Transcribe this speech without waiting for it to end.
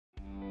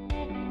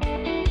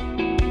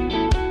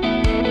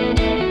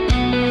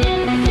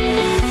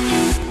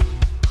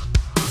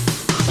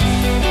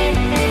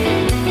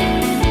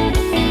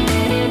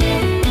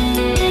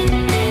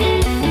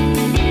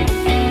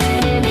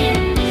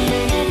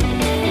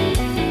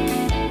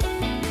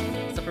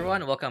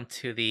everyone. Welcome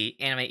to the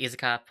Anime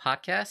Izakaya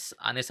podcast.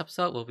 On this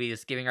episode, we'll be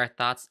just giving our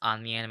thoughts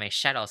on the anime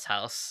Shadow's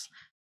House.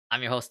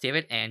 I'm your host,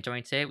 David, and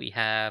joining today we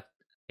have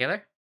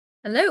Taylor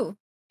Hello.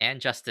 and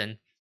Justin.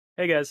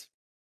 Hey guys.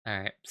 All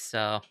right,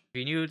 so if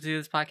you're new to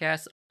this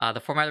podcast,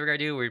 the format we're going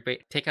to do,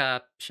 take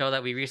a show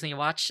that we recently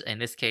watched, in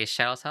this case,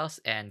 Shadow's House,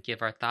 and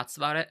give our thoughts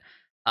about it.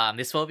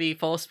 This will be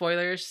full of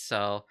spoilers,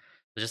 so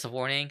just a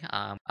warning.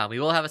 We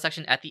will have a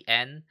section at the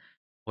end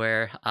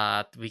where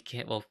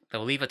we'll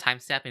leave a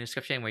timestamp in the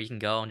description where you can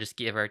go and just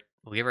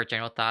we'll give our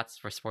general thoughts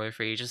for spoiler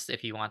free, just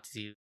if you want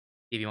to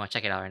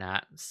check it out or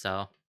not.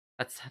 So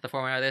that's the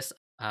format of this.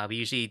 We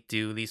usually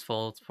do these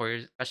full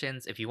spoiler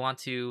sessions. If you want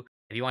to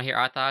hear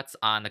our thoughts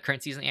on the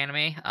current season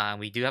anime,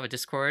 we do have a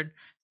Discord.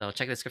 So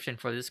check the description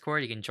for the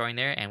Discord. You can join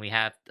there, and we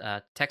have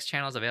text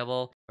channels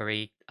available where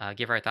we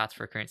give our thoughts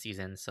for current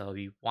season. So if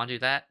you want to do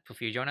that, feel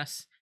free to join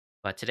us.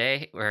 But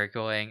today we're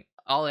going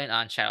all in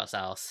on Shadow's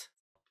House.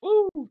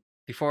 Woo!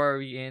 Before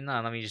we begin,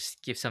 let me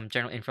just give some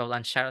general info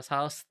on Shadow's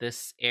House.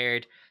 This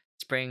aired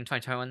spring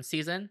 2021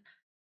 season.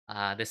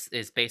 This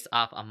is based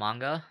off a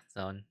manga,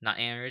 so not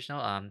an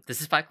original.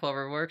 This is by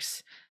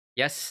Cloverworks.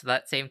 Yes,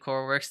 that same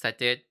Cloverworks that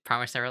did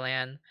Promised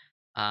Neverland.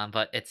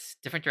 But it's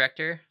different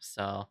director,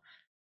 so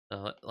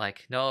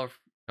like no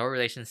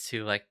relations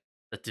to like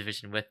the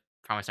division with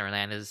Promised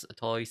Neverland. Is a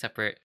totally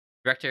separate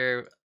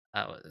director.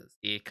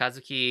 The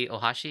Kazuki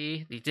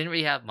Ohashi. He didn't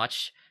really have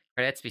much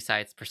credits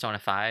besides Persona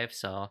 5,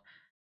 so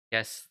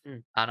guess I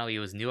don't know if he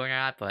was new or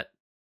not, but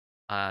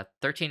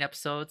 13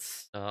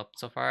 episodes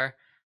so far.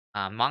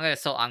 Manga is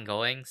still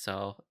ongoing,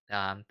 so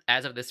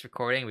as of this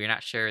recording, we're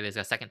not sure there's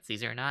a second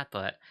season or not,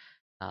 but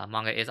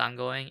manga is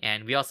ongoing,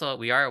 and we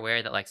are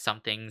aware that like some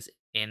things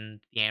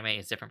in the anime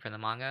is different from the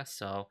manga,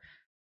 so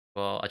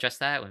we'll address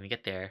that when we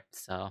get there.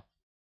 So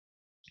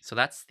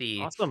that's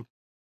Awesome.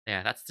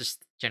 that's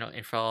just general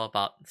info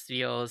about the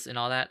studios and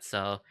all that.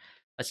 So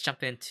let's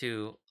jump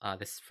into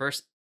this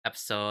first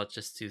episode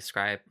just to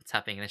describe what's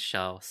happening in the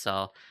show.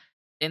 So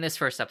in this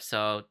first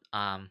episode,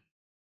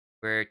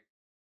 we're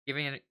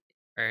giving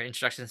our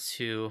introductions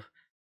to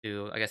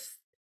I guess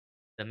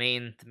the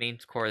main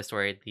core of the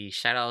story, the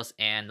shadows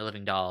and the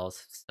living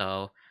dolls.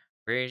 So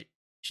we're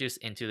introduced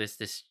into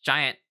this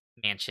giant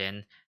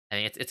mansion. I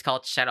think it's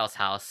called Shadow's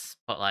House,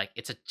 but like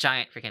it's a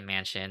giant freaking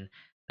mansion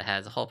that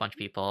has a whole bunch of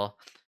people.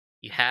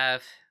 You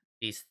have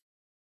these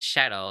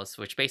shadows,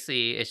 which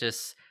basically is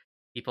just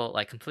people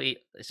like complete.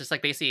 It's just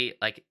like basically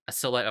like a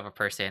silhouette of a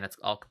person that's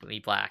all completely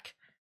black,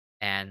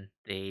 and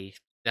they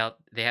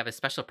have a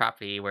special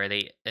property where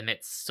they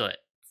emit soot.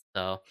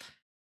 So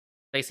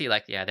basically,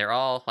 like they're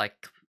all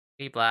like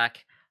completely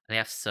black, and they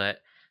have soot,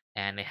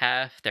 and they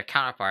have their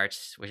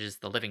counterparts, which is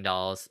the living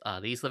dolls.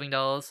 These living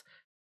dolls,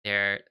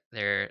 they're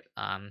they're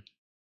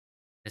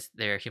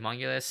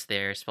humongous.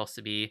 They're supposed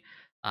to be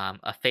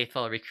a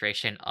faithful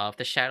recreation of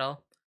the shadow.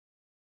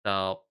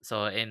 So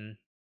in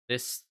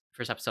this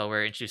first episode,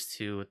 we're introduced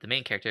to the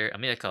main character,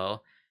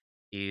 Aminako.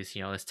 She's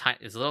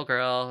this little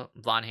girl,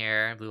 blonde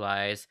hair, blue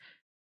eyes,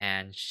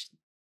 and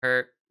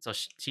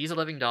she's a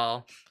living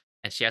doll,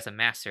 and she has a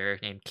master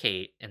named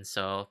Kate. And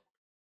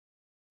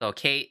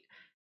Kate,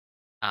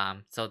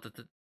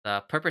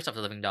 the purpose of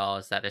the living doll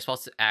is that they're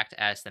supposed to act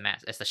as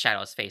the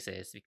shadows'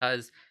 faces,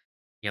 because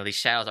these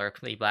shadows are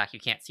completely black. You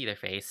can't see their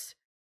face.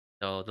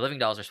 So the living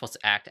dolls are supposed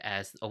to act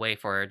as a way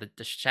for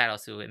the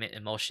shadows to emit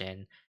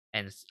emotion,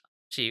 and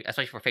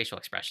especially for facial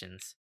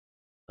expressions.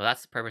 So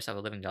that's the purpose of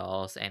the living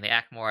dolls, and they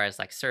act more as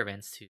like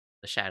servants to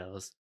the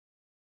shadows.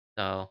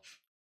 So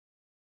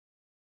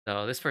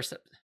this first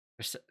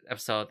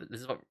episode,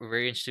 this is what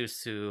we're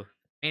introduced to,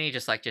 mainly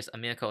just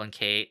Aminako and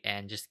Kate,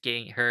 and just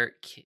getting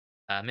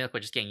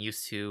Aminako just getting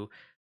used to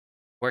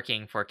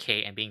working for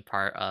Kate and being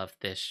part of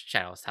this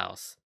shadows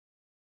house.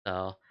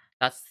 So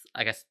that's,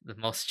 I guess, the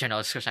most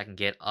general description I can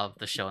get of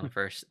the show in the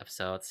first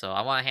episode. So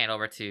I want to hand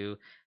over to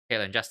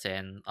Taylor and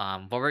Justin.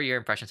 What were your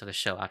impressions of the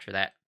show after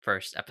that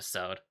first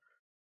episode?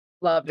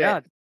 Loved Yeah.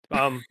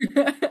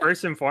 it.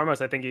 First and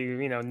foremost, I think you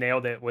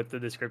nailed it with the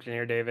description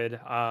here, David.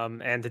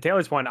 And to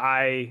Taylor's point,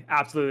 I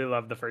absolutely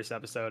loved the first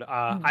episode.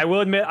 I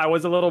will admit I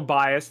was a little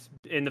biased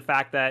in the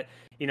fact that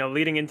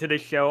leading into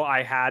this show,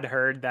 I had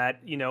heard that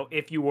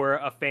if you were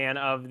a fan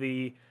of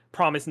the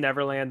Promised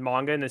Neverland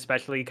manga, and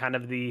especially kind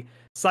of the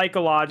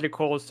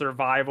psychological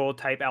survival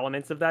type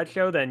elements of that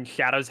show, then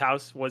Shadow's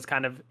House was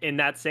kind of in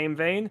that same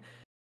vein.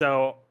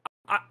 So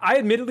I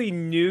admittedly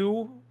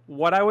knew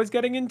what I was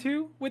getting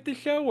into with the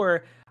show,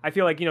 where I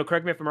feel like,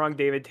 correct me if I'm wrong,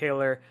 David,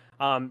 Taylor,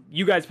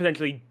 you guys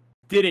potentially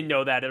didn't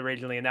know that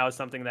originally, and that was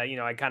something that,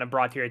 I kind of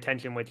brought to your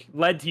attention, which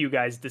led to you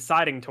guys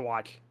deciding to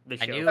watch the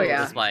show. I knew Oh, it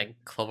yeah. was like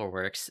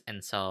Cloverworks,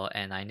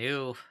 and I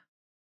knew,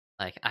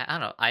 like, I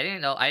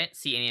don't know, I didn't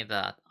see any of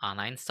the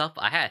online stuff,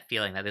 but I had a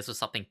feeling that this was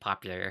something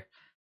popular.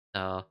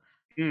 So,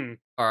 Hmm.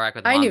 or like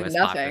with I knew manga was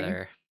nothing.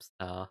 popular.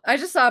 So, I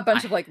just saw a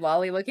bunch of like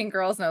lolly-looking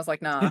girls, and I was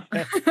like, nah.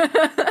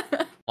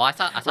 well, I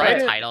saw Right.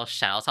 the title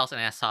Shadow's House,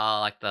 and I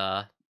saw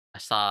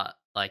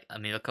like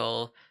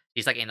Aminako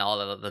She's like in all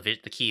of the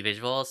key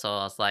visuals. So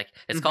I was like,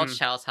 it's called Hmm.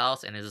 Shadow's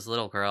house, and there's this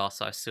little girl.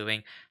 So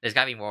assuming there's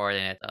gotta be more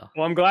in it though.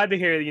 Well, I'm glad to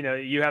hear,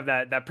 you have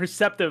that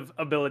perceptive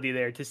ability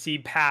there to see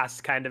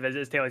past kind of,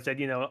 as Taylor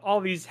said, all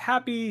these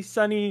happy,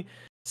 sunny,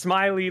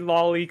 smiley,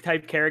 lolly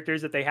type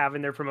characters that they have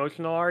in their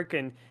promotional arc,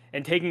 and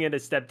taking it a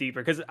step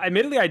deeper. Because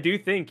admittedly, I do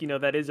think,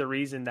 that is a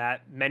reason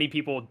that many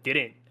people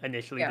didn't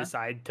initially Yeah,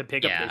 decide to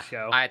pick up this Yeah,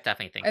 show. I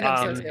definitely think I that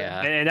think so too. too.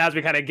 Yeah. And as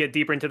we kind of get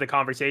deeper into the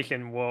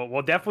conversation,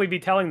 we'll definitely be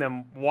telling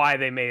them why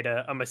they made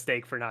a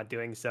mistake for not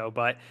doing so.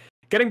 But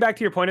getting back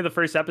to your point of the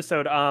first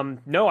episode,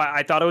 no,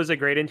 I thought it was a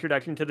great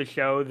introduction to the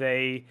show.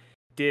 They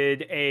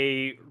did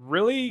a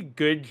really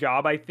good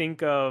job, I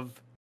think,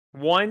 of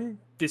one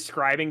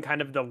describing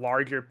kind of the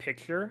larger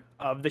picture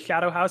of the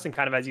Shadow House, and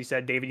kind of, as you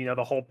said, David,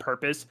 the whole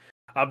purpose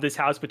of this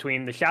house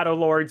between the Shadow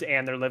Lords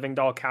and their living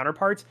doll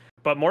counterparts,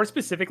 but more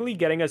specifically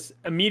getting us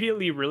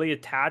immediately really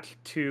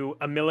attached to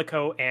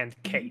Amilico and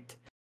Kate,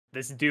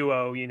 this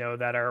duo,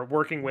 that are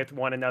working with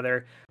one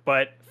another.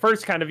 But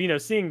first, kind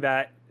of, seeing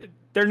that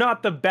they're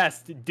not the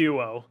best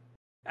duo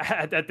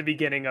at the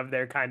beginning of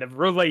their kind of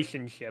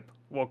relationship,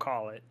 we'll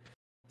call it.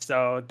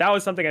 So that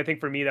was something, I think,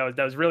 for me that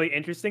was really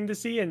interesting to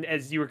see. And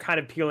as you were kind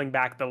of peeling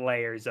back the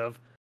layers of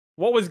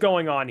what was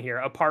going on here,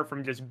 apart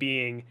from just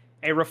being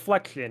a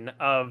reflection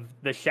of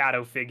the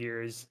shadow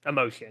figure's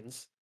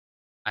emotions.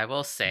 I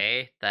will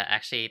say that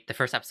actually the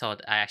first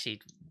episode I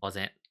actually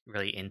wasn't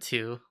really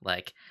into.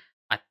 Like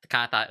I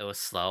kind of thought it was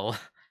slow,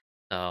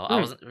 so I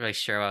Hmm. wasn't really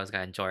sure if I was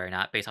gonna enjoy it or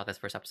not based off this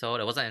first episode.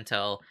 It wasn't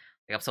until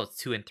like episodes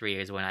 2 and 3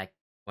 is when I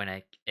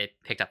it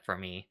picked up for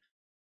me.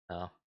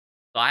 So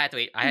I had to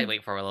wait. I had to Mm.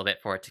 wait for a little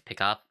bit for it to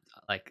pick up.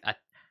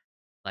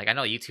 I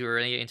know you two were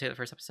really into the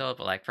first episode,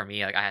 but like for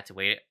me, like I had to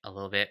wait a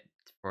little bit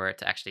for it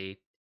to actually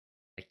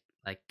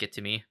get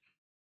to me.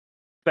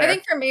 I Fair,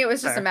 think for me, it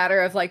was just a fair.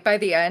 matter of like by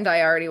the end,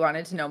 I already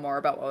wanted to know more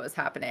about what was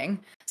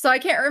happening. So I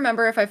can't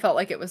remember if I felt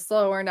like it was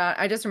slow or not.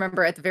 I just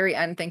remember at the very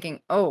end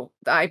thinking, oh,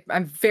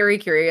 I'm very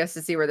curious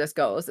to see where this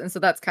goes. And so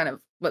that's kind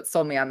of what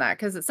sold me on that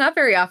because it's not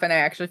very often I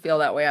actually feel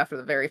that way after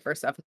the very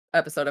first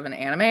episode of an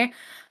anime.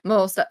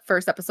 Most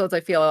first episodes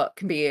I feel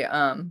can be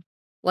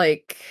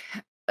like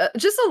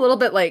just a little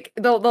bit like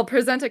they'll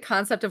present a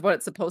concept of what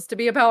it's supposed to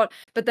be about,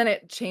 but then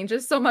it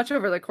changes so much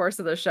over the course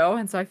of the show,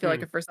 and so I feel like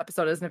Hmm. a first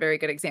episode isn't a very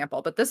good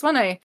example. But this one,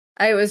 I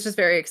was just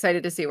very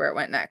excited to see where it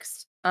went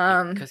next.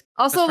 Because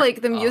Also for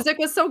like the oh, music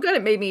was so good,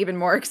 it made me even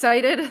more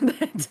excited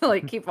to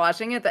like keep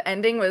watching it. The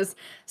ending was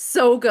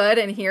so good,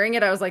 and hearing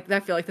it, I was like, I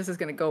feel like this is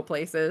gonna go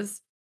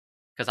places.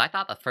 because I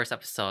thought the first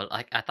episode,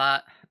 like I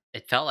thought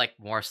it felt like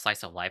more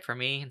slice of life for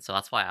me, and so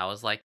that's why I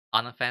was like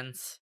on the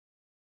fence.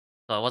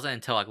 So it wasn't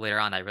until like later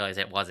on I realized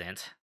it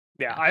wasn't.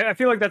 Yeah, Yeah. I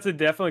feel like that's a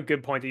definitely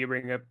good point that you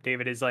bring up,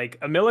 David. Is like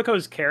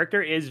Amilico's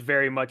character is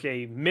very much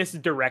a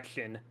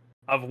misdirection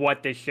of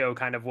what this show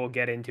kind of will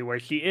get into, where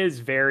she is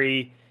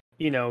very,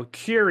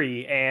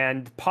 cheery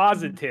and Mhm.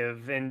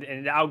 positive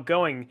and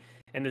outgoing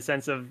in the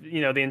sense of,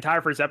 the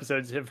entire first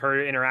episodes of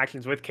her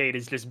interactions with Kate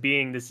is just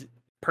being this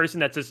person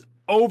that's just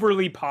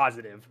overly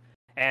positive.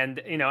 And,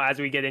 as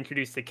we get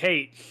introduced to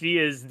Kate, she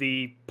is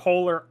the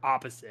polar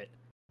opposite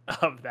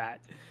of that.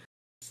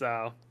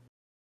 So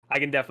I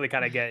can definitely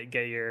kind of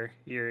get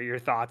your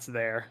thoughts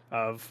there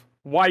of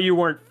why you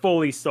weren't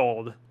fully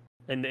sold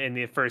in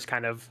the first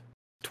kind of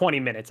 20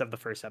 minutes of the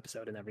first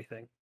episode and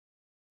everything.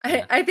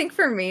 Yeah. I think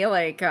for me,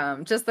 like,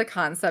 just the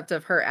concept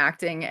of her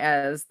acting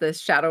as this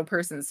shadow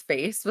person's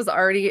face was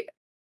already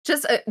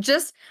just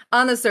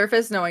on the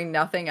surface, knowing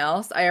nothing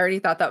else. I already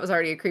thought that was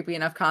already a creepy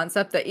enough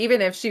concept that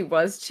even if she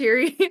was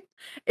cheery,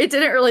 it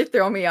didn't really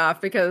throw me off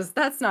because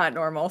that's not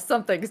normal.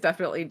 Something's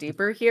definitely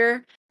deeper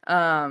here.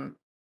 Um,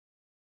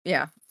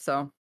 yeah.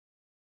 So,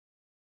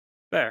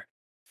 Fair,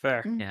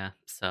 fair. mm, Yeah.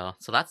 So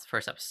that's the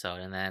first episode,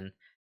 and then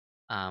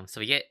so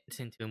we get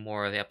into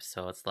more of the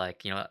episodes.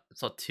 Like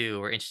episode 2,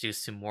 we're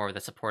introduced to more of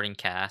the supporting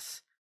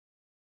cast.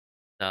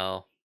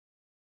 So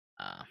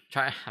I'm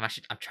trying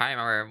to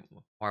remember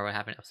more what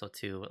happened in episode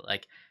 2.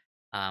 Like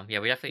yeah,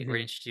 we definitely were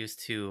Hmm.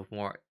 introduced to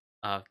more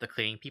of the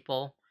cleaning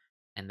people,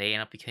 and they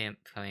end up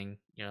becoming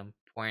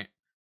important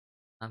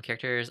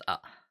characters.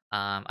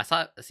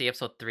 I see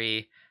episode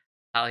 3.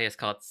 Probably is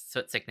called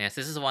Soot Sickness.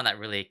 This is the one that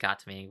really got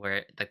to me,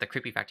 where like the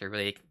creepy factor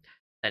really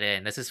set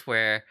in. This is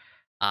where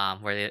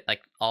they,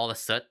 like all the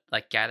soot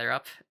like gather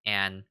up,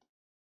 and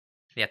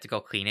they have to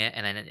go clean it,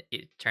 and then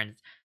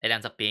it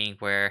ends up being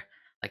where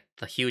like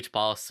the huge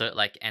ball of soot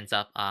like ends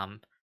up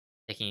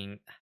taking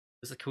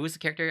who's the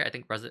character? I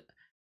think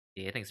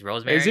yeah, I think it's It's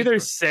Rosemary. either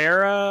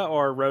Sarah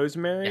or Yeah, I think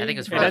Rosemary.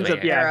 it's It ends up,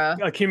 Rosemary. yeah, Sarah.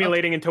 Oh,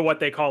 accumulating into what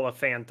they call a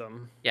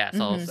phantom, Yeah, so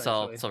mhm. so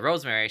essentially. so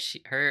Rosemary,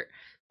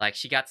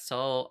 she got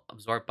so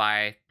absorbed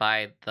by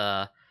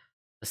the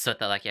soot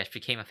that like yeah, she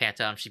became a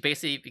phantom. She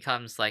basically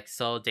becomes like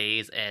so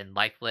dazed and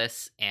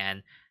lifeless,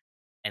 and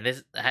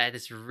this had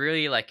this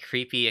really like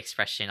creepy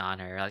expression on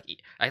her.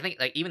 Like I think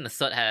like even the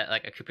soot had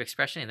like a creepy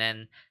expression,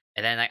 and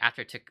then like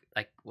after it took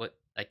like what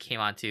like came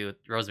on to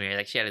Rosemary,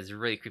 like she had this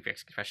really creepy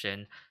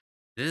expression.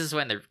 This is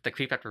when the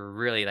creep factor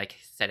really like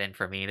set in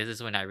for me. This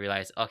is when I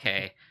realized,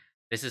 okay,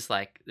 this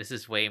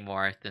is way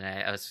more than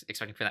I was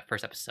expecting from that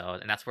first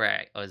episode, and that's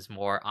where I was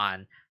more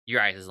on your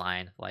guys'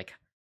 line, like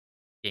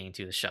getting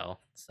to the show.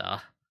 So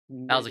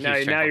that was a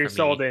huge turning Now point you're for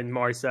sold me. in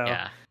more so.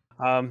 Yeah,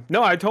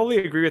 No, I totally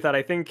agree with that.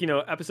 I think,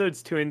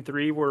 episodes 2 and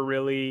 3 were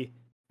really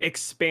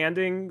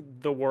expanding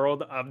the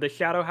world of the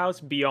Shadow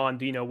House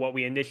beyond, what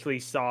we initially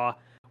saw,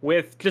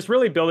 with just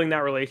really building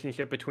that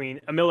relationship between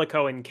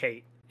Emilico and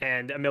Kate,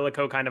 and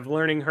Emilico kind of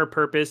learning her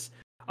purpose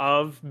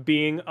of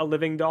being a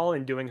living doll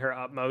and doing her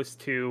utmost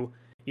to,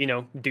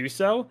 do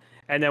so.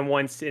 And then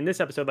once in this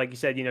episode, like you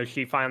said,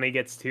 she finally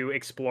gets to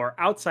explore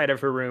outside of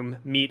her room,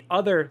 meet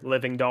other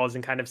living dolls,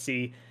 and kind of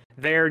see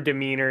their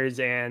demeanors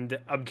and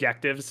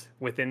objectives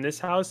within this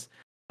house.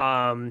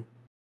 Um,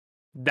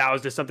 that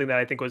was just something that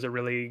I think was a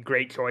really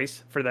great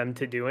choice for them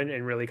to do,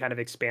 and really kind of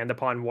expand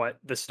upon what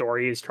the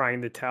story is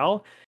trying to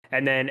tell.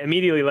 And then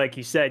immediately, like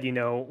you said,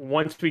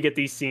 once we get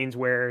these scenes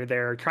where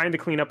they're trying to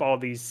clean up all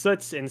these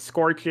soots and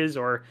scorches,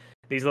 or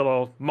these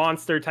little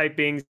monster type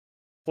beings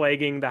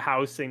plaguing the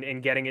house,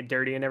 and getting it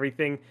dirty and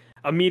everything,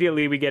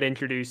 immediately we get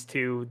introduced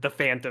to the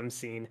Phantom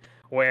scene,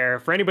 where,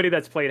 for anybody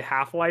that's played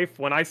Half-Life,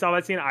 when I saw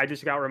that scene, I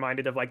just got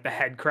reminded of like the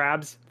head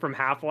crabs from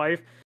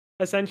Half-Life,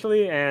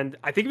 essentially. And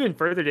I think even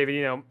further,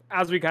 David,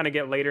 as we kind of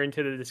get later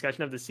into the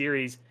discussion of the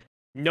series,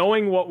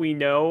 knowing what we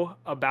know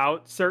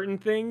about certain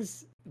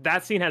things,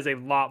 that scene has a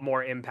lot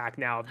more impact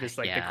now of just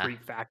like the yeah.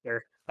 creep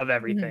factor of Mhm.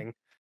 everything.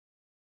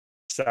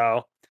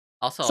 So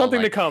Also, something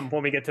to like, come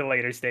when we get to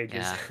later stages.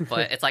 yeah,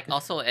 but it's like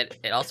also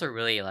it also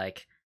really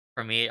like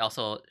for me it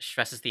also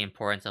stresses the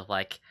importance of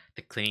like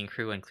the cleaning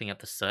crew and cleaning up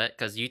the soot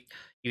because you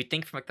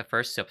think from like the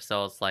first two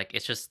episodes like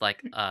it's just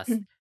like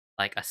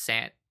like a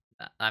sand.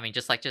 I mean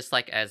just like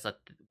as a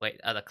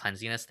wait the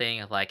cleanliness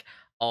thing of like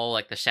oh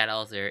like the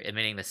shadows they're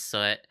emitting the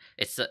soot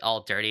it's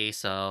all dirty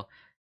so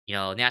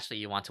naturally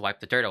you want to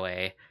wipe the dirt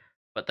away.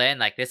 But then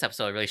like this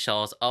episode really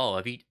shows oh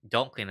if you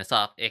don't clean this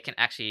up it can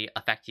actually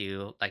affect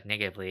you like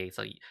negatively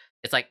so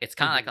it's like it's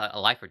kind of Mhm. like a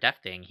life or death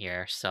thing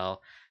here. So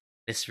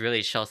this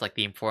really shows like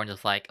the importance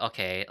of like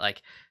okay,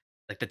 like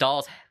the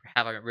dolls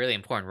have a really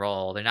important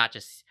role. They're not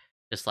just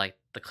like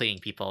the cleaning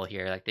people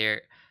here. Like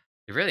they're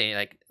really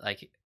like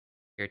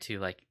here to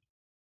like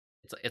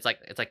it's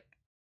like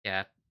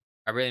yeah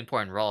a really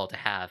important role to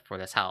have for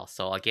this house.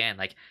 So again,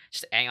 like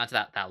just adding on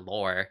to that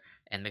lore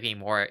and maybe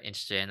more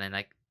interested in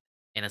like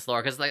in this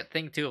lore because the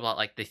thing too about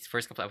like these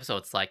first couple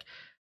episodes like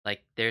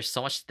there's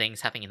so much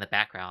things happening in the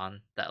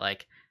background that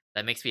like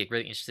that makes me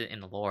really interested in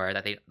the lore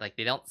that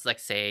they don't like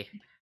say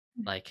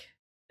like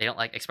they don't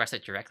like express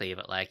it directly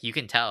but like you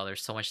can tell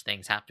there's so much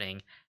things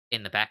happening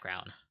in the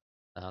background.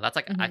 So that's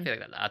like I Mhm. feel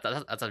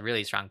like that's a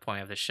really strong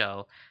point of the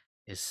show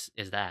is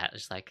that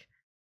it's like,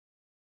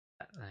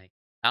 I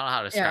don't know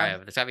how to Yeah.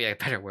 describe it. There's gotta be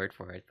like, a better word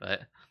for it,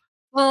 but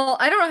Well,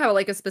 I don't have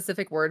like a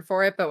specific word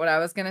for it, but what I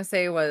was gonna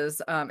say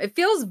was, it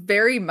feels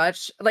very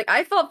much like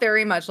I felt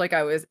very much like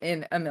I was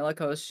in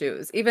Amiliko's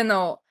shoes, even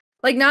though,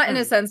 like, not in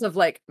a Mhm. sense of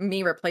like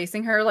me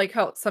replacing her, like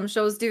how some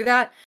shows do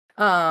that.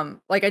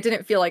 Like I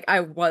didn't feel like I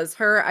was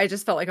her. I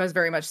just felt like I was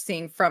very much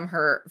seeing from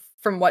her,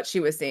 from what she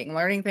was seeing,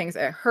 learning things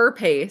at her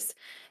pace,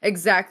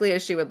 exactly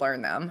as she would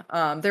learn them.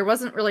 There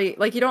wasn't really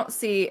like you don't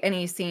see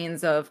any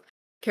scenes of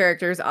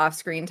characters off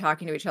screen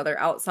talking to each other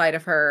outside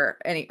of her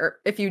any or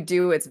if you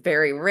do it's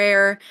very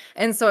rare,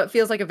 and so it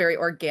feels like a very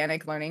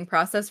organic learning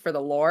process for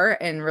the lore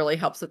and really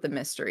helps with the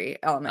mystery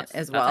element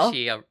as well.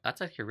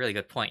 that's actually a really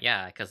good point,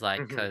 yeah,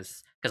 Mhm.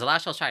 because a lot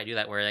of shows try to do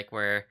that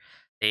where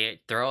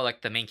they throw,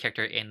 like, the main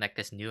character in, like,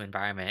 this new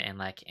environment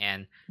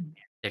and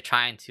they're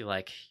trying to,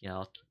 like,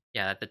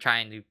 yeah, they're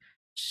trying to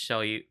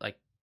show you, like,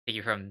 take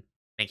you from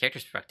main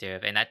character's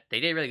perspective, and that they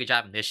did a really good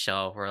job in this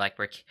show where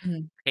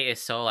Mhm. Kate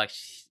is so, like,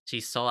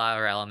 she's so out of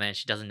her element,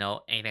 she doesn't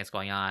know anything that's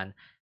going on,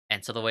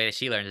 and so the way that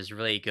she learns is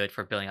really good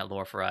for building out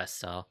lore for us,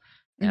 so,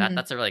 yeah, Mhm.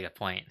 that's a really good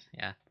point,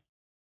 yeah.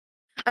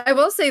 I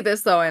will say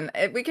this though, and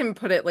we can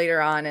put it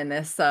later on in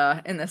this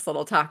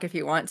little talk if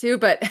you want to.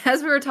 But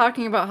as we were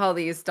talking about how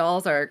these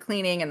dolls are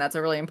cleaning, and that's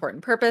a really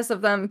important purpose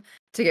of them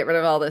to get rid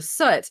of all this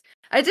soot,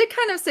 I did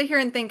kind of sit here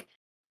and think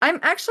I'm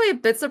actually a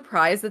bit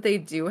surprised that they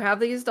do have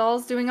these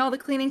dolls doing all the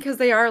cleaning because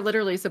they are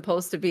literally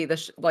supposed to be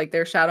like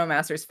their shadow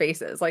masters'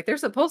 faces, like they're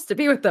supposed to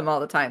be with them all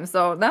the time.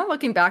 So now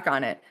looking back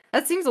on it,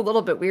 that seems a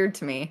little bit weird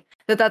to me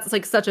that that's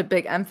like such a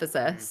big Mhm.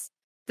 emphasis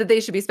that they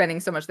should be spending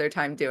so much of their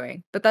time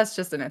doing. But that's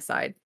just an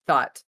aside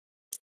thought.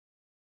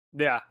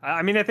 Yeah,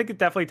 I mean, I think it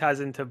definitely ties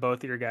into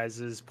both of your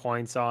guys'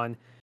 points on,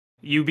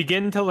 you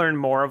begin to learn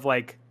more of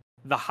like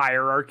the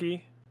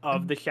hierarchy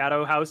of Mhm, the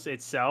Shadow House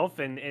itself,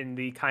 and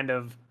the kind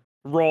of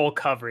role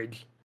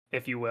coverage,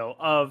 if you will,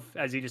 of,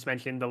 as you just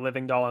mentioned, the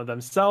living doll of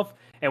themselves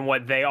and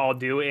what they all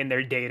do in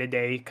their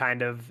day-to-day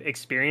kind of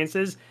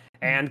experiences, mhm,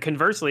 and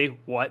conversely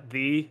what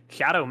the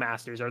Shadow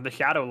Masters or the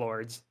Shadow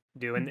Lords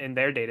do mhm, in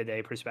their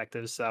day-to-day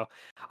perspectives. So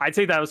I'd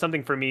say that was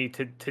something for me,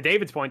 to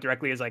David's point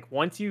directly, is like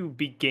once you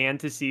began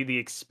to see the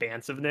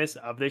expansiveness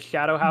of this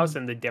Shadow House mhm,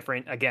 and the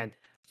different, again,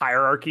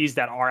 hierarchies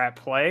that are at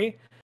play,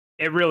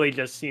 it really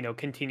just,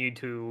 continued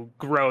to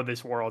grow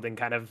this world and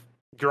kind of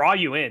draw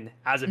you in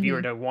as a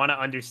viewer Mhm. to want to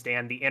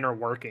understand the inner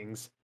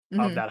workings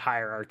of Mhm. that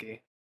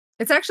hierarchy.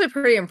 It's actually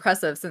pretty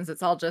impressive since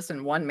it's all just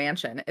in one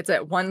mansion. It's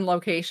at one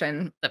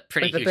location A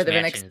pretty with a huge bit of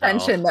an mansion, though.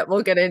 extension that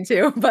we'll get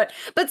into, but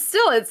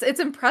still, it's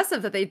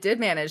impressive that they did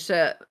manage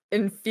to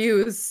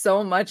infuse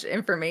so much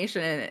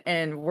information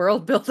and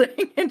world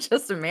building in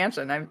just a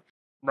mansion.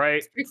 Right.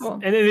 It's pretty cool.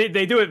 And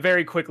they do it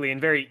very quickly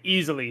and very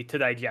easily to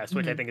digest,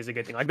 which I Mhm, think is a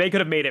good thing. Like they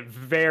could have made it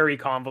very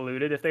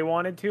convoluted if they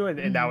wanted to, and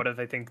that mhm, would have,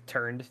 I think,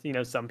 turned,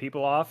 some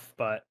people off,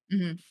 but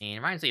mhm, It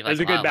reminds me of, like, there's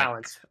a a lot good of,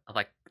 balance.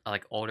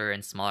 older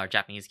and smaller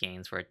Japanese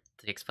games where it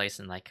takes place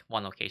in, like,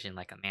 one location,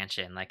 like a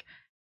mansion, like,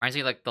 reminds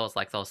me of,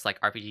 like,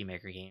 RPG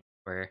Maker games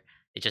where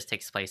it just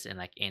takes place in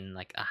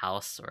a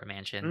house or a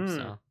mansion, Mm,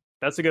 so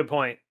that's a good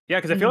point. Yeah,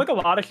 because I feel mhm, like a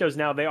lot of shows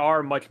now they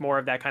are much more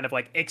of that kind of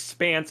like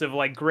expansive,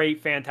 like great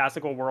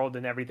fantastical world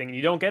and everything. And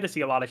you don't get to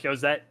see a lot of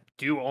shows that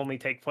do only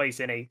take place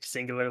in a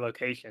singular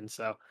location.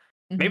 So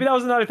maybe mhm. that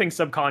was another thing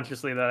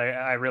subconsciously that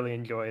I really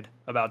enjoyed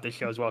about this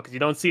show as well, because you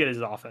don't see it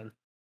as often.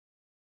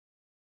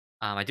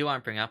 I do wanna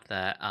bring up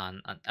that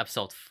on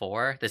episode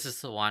 4, this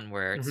is the one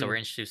where so Hmm. we're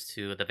introduced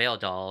to the Veil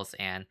Dolls,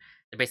 and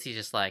they're basically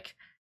just, like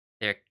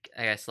they're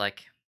I guess,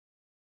 like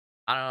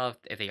I don't know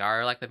if they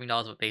are, like, living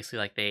dolls, but basically,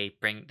 like, they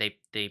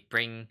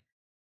bring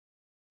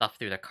stuff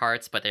through their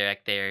carts, but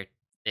they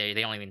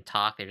don't even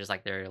talk, they're just,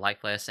 like, they're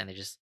lifeless, and they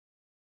just,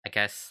 I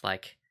guess,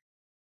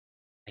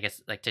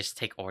 just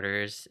take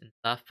orders and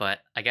stuff,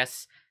 but I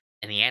guess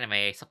in the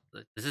anime,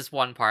 this is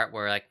one part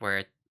where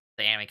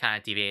the anime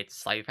kinda deviates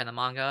slightly from the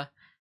manga,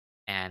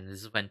 and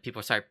this is when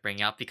people start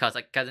bringing up because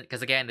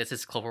again, this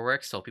is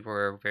Cloverworks, so people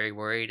were very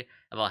worried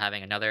about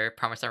having another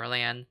Promised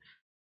Neverland.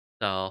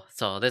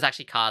 So this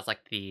actually caused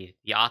like the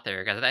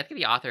author, because I think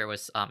the author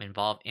was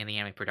involved in the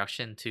anime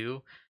production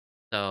too.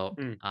 So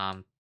Mm,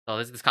 um so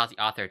this caused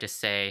the author to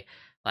say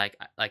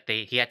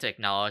he had to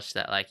acknowledge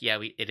that like yeah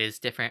it is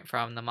different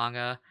from the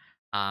manga.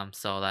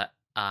 So that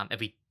if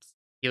we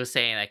he was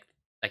saying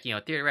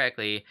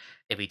theoretically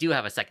if we do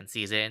have a second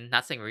season,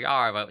 not saying we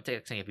are, but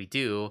saying if we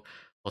do,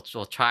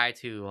 we'll try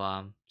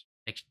to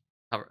make,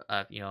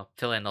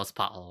 fill in those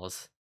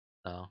potholes.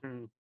 So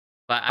mm.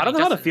 but I I don't mean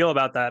know how to Justin, feel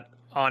about that,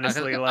 I was,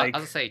 honestly. gonna- I was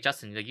gonna Like, say,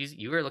 Justin, like,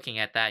 you were looking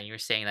at that and you were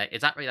saying that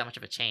it's not really that much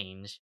of a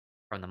change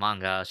from the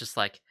manga. It's just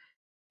like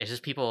it's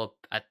just people.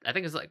 I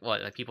think it's like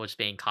people just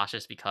being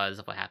cautious because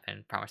of what happened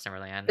in Promised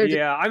Neverland. They're just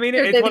yeah, I mean,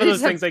 they it's one of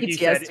just those have things, like you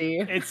said,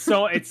 PTSD.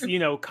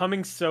 it's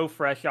coming so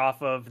fresh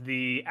off of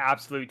the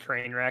absolute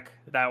train wreck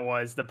that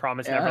was the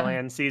Promised Yeah.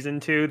 Neverland season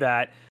 2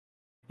 that,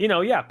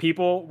 yeah,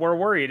 people were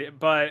worried,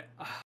 but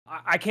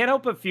I can't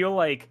help but feel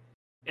like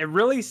it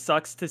really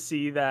sucks to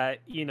see that,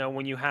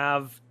 when you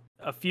have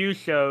a few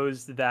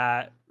shows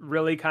that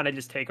really kind of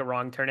just take a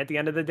wrong turn at the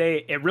end of the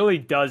day, it really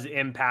does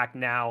impact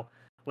now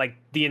like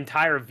the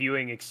entire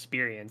viewing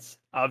experience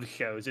of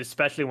shows,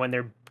 especially when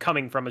they're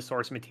coming from a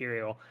source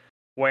material.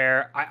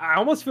 Where I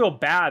almost feel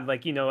bad,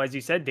 like, as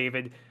you said,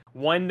 David,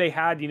 when they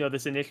had,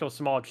 this initial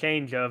small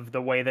change of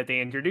the way that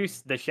they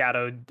introduced the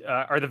shadowed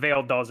or the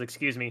veiled dolls,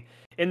 excuse me,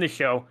 in the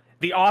show,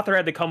 the author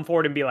had to come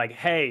forward and be like,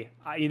 hey,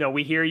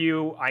 we hear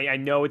you. I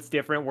know it's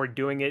different. We're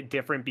doing it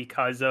different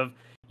because of,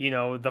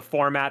 the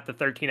format, the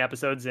 13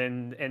 episodes,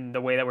 and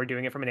the way that we're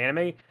doing it from an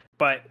anime.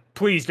 But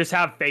please just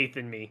have faith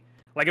in me.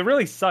 Like, it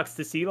really sucks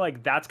to see,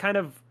 like, that's kind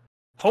of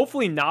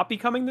hopefully not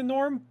becoming the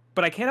norm.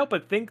 But I can't help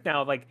but think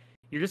now, like,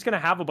 you're just going to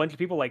have a bunch of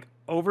people, like,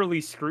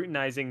 overly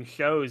scrutinizing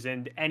shows.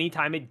 And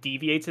anytime it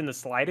deviates in the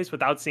slightest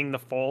without seeing the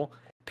full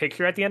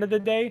picture at the end of the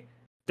day,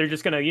 they're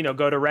just going to,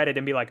 go to Reddit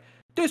and be like,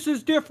 this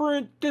is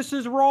different, this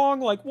is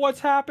wrong, like what's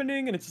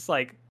happening? And it's just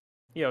like,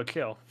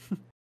 chill.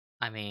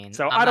 I mean,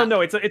 So I'm I don't not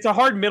know. It's a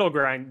hard middle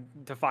ground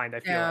to find, I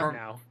feel like Yeah. for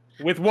now.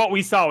 With what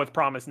we saw with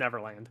Promise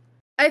Neverland.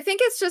 I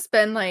think it's just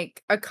been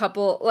like a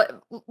couple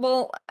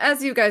well,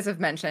 as you guys have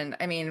mentioned,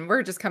 I mean,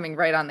 we're just coming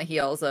right on the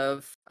heels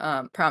of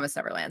Promise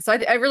Neverland. So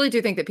I really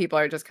do think that people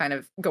are just kind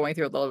of going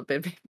through a little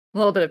bit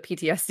of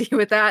PTSD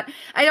with that.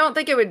 I don't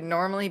think it would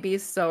normally be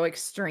so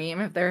extreme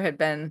if there had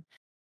been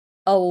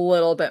a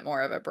little bit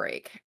more of a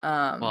break.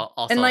 well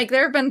And also like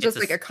there have been it's just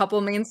a like a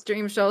couple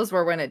mainstream shows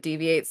where when it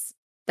deviates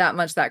that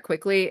much that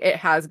quickly, it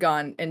has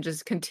gone and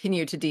just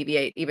continued to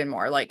deviate even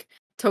more. Like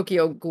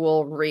Tokyo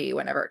Ghoul Re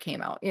whenever it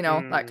came out, that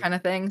Mm, kind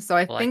of thing. So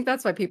I well, like think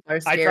that's why people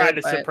are I tried scared,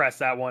 to but suppress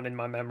that one in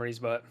my memories,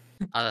 but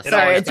it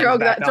sorry, I always comes drug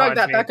back that to drug haunt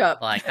that me. back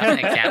up. that's an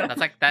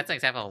example. That's an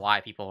example of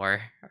why people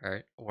are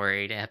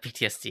worried and have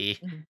PTSD.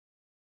 Mhm.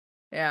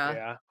 Yeah.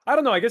 Yeah. I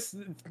don't know. I guess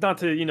not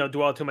to,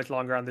 dwell too much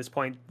longer on this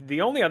point.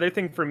 The only other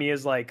thing for me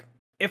is like,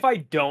 if I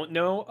don't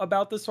know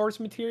about the source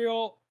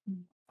material,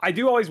 I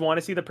do always want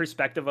to see the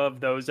perspective of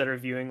those that are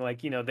viewing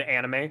like, the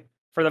anime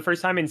for the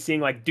first time and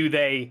seeing like, do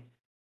they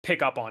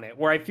pick up on it?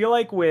 Where I feel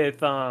like with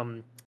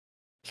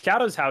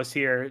Shadow's House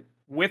here,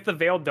 with the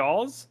Veiled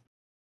Dolls,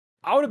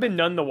 I would have been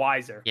none the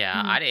wiser.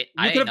 Yeah, Mhm. I You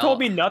could didn't have told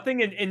know. me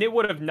nothing and it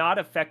would have not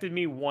affected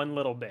me one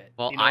little bit.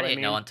 Well, You know I what I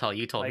didn't know mean? until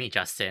you told me, Like,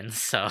 Justin.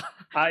 So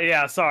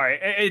yeah, sorry.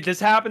 It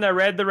just happened. I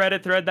read the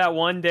Reddit thread that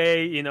one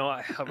day.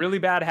 A really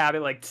bad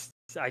habit. Like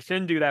I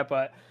shouldn't do that,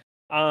 but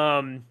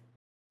um,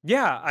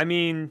 yeah. I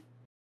mean,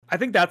 I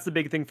think that's the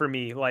big thing for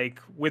me. Like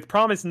with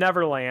Promise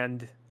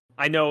Neverland,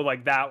 I know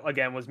like that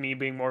again was me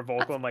being more vocal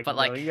That's and like but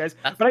telling like you guys.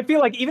 that's But I feel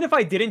like even if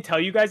I didn't tell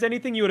you guys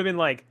anything, you would have been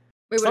like,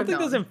 We would have something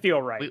known. doesn't feel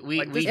we right. we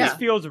Like we this knew just Yeah.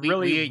 feels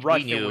really we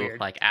rushed and knew weird.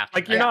 like after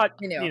Like you're that.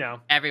 Yeah, not, we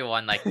knew.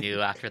 Everyone like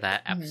knew after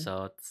that Mhm.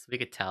 episode. We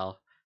could tell.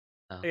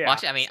 So, well, yeah.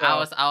 actually, I mean, So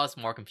I was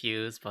more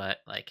confused, but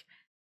like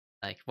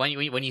when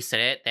you said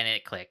it, then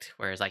it clicked.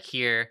 Whereas like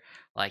here,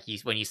 like you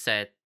when you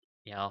said,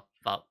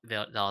 about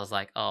I was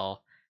like, oh,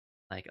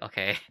 like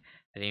okay,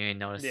 I didn't even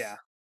yeah. notice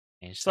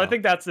change. So I So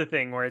think that's the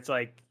thing where it's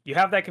like you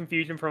have that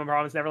confusion from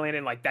Promise Neverland,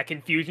 and like that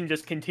confusion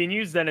just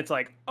continues. Then it's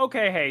like,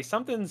 okay, hey,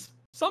 something's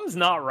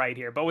not right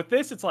here. But with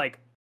this, it's like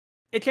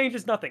it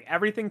changes nothing.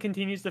 Everything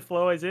continues to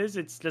flow as is.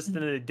 It's just an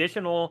Mhm.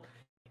 additional,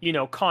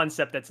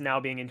 concept that's now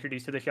being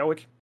introduced to the show,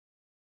 which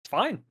is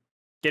fine.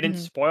 Didn't Mhm.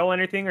 spoil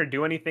anything or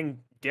do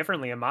anything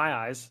differently in my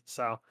eyes.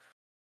 So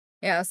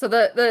Yeah, so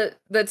the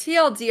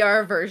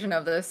TLDR version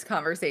of this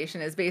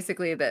conversation is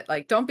basically that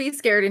like don't be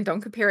scared and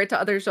don't compare it to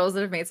other shows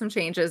that have made some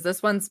changes.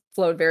 This one's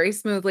flowed very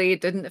smoothly, it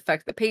didn't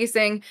affect the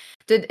pacing.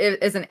 Did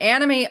it is an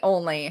anime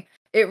only.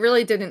 It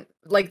really didn't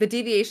like the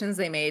deviations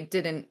they made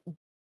didn't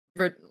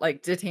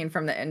like detain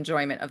from the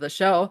enjoyment of the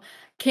show.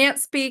 Can't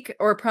speak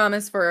or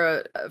promise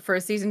for a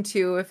season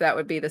 2 if that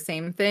would be the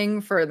same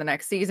thing for the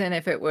next season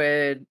if it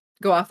would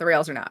go off the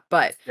rails or not.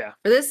 But yeah,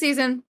 for this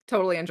season,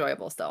 totally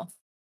enjoyable still.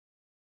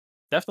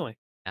 definitely.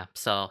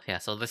 so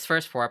this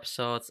first 4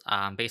 episodes,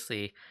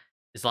 basically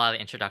is a lot of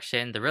the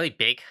introduction. The really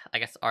big, I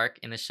guess, arc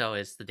in the show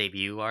is the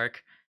debut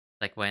arc,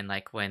 like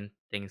when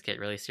things get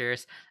really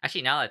serious.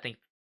 Actually, now that I think,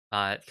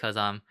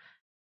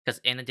 because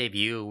in the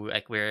debut,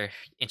 like we're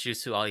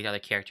introduced to all these other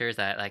characters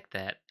that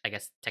I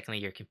guess technically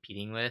you're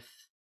competing with.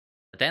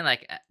 But then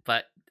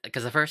but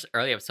because the first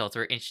early episodes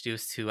we're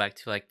introduced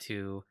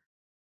to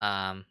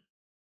um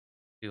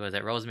who was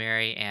it,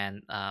 Rosemary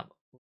and the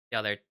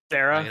other, I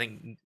Sarah.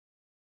 think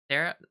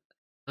Sarah,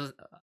 was it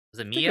I think it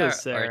was Mia, or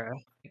Sarah.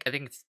 I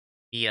think it's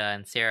Mia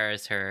and Sarah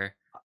is her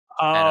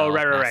Oh, shadow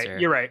right, right, right. master.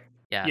 You're right.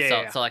 Yeah, Yeah,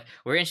 yeah, so yeah. like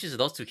we're introduced to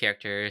those two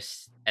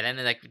characters, and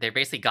then they're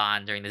basically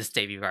gone during this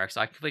debut arc,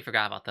 so I completely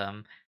forgot about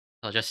them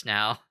until just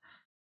now.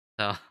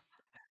 So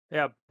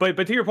Yeah, but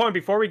to your point,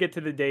 before we get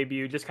to the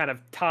debut, just kind of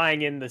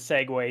tying in the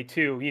segue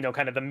to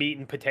kind of the meat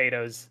and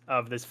potatoes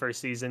of this first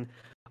season.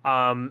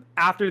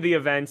 After the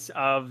events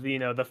of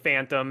the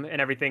Phantom and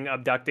everything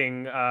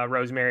abducting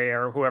Rosemary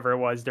or whoever it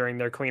was during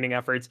their cleaning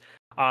efforts,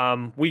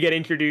 we get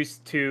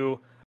introduced to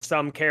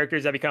some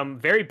characters that become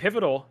very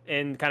pivotal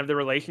in kind of the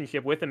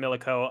relationship with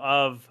Emilico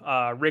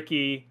of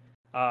Ricky,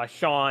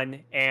 Sean,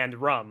 and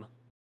Rum,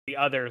 the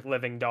other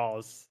living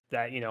dolls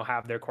that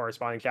have their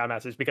corresponding shadow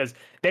masters, because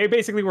they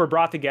basically were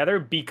brought together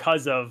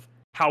because of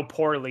how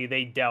poorly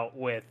they dealt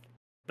with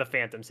the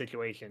Phantom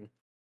situation.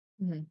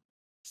 Mhm.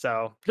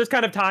 So just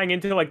kind of tying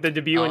into like the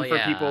debut, oh and for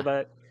people yeah,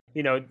 that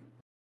you know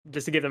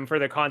just to give them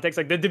further context,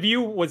 like the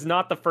debut was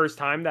not the first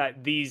time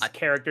that these I,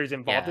 characters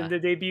involved in yeah, the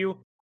debut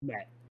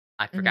met.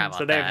 I forgot Mhm.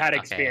 So about they've that. had Okay,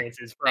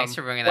 experiences thanks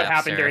from for bringing what that up,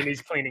 happened sir. during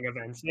these cleaning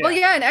events. Well, Yeah.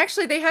 yeah, and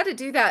actually they had to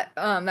do that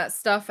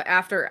stuff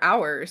after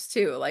hours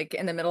too, like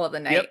in the middle of the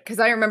Yep. night. Because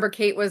I remember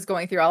Kate was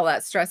going through all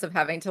that stress of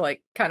having to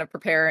like kind of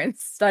prepare and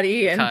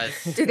study and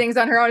Because do things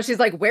on her own. She's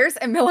like, "Where's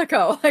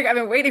Emilico? Like I've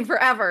been waiting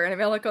forever." And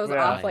Emilico's oh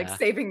Yeah. off like yeah,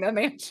 saving the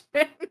mansion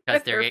because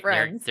with her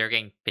friends. they're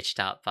getting bitched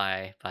out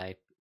by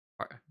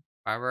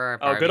Barbara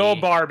or Oh, good old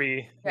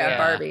Barbie. Barbie. Yeah, Yeah. Yeah,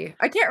 Barbie.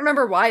 I can't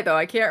remember why though.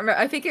 I can't remember.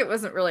 I think it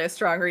wasn't really a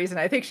strong reason.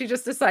 I think she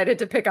just decided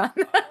to pick on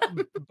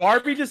them.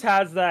 Barbie just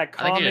has that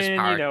I think they're just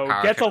common,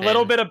 power gets a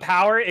little tripping. bit of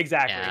power.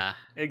 Exactly. Yeah,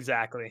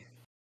 Exactly.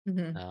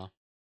 Mhm. so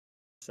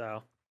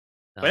So,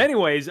 but so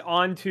anyways,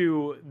 on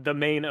to the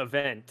main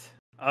event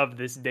of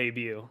this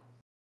debut.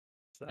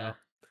 yeah. So,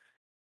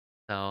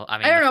 So I I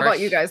mean, don't the know about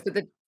first you guys, but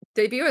the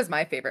debut is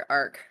my favorite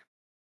arc.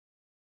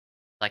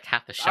 like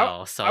half the I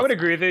show. So I would it's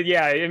agree that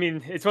yeah, I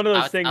mean, it's one of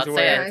those I things would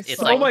say Yeah, where that I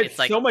so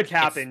so much it's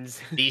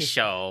happens. the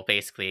show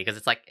basically, because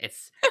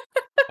it's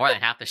more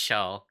than half the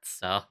show.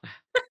 So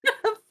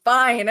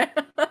fine.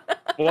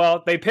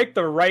 Well, they picked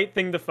the right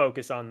thing to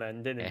focus on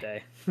then, didn't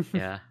okay, they?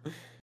 yeah.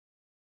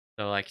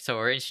 So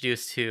we're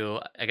introduced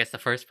to, I guess, the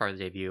first part of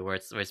the debut where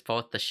it's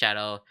both the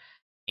shadow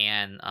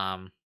and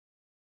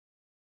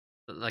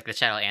like the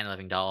shadow and the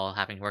living doll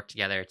having worked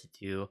together to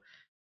do,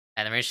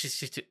 and then we're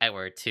introduced to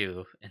Edward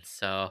too, and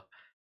so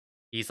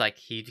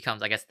he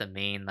becomes, I guess, the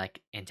main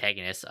like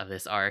antagonist of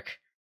this arc.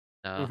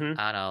 So Hmm.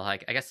 I don't know,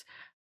 like I guess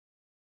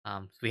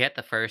we had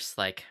the first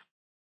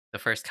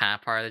kind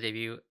of part of the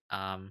debut.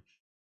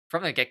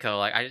 From the get go,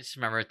 like I just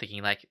remember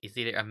thinking like it's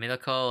either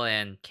Emilico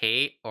and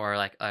Kate, or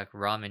like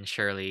Rum and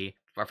Shirley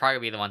are probably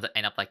be the ones that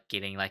end up like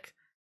getting like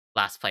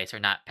last place or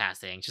not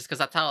passing, just because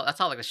that's how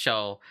like the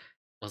show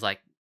was like,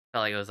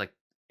 felt like it was like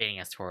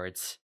baiting us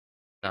towards.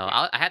 So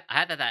I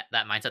had that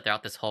mindset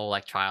throughout this whole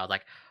like trial.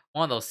 Like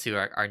one of those two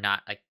are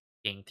not like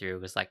getting through,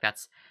 because like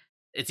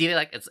it's either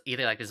like this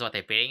is what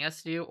they're baiting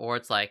us to do, or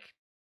it's like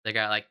they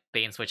got like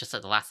bait and switch just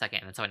at the last second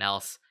and then someone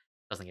else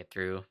doesn't get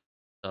through.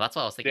 So that's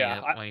what I was thinking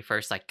Yeah, when we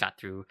first like got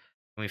through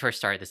when we first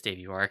started this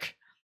debut arc.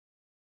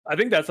 I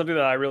think that's something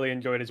that I really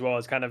enjoyed as well,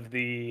 is kind of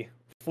the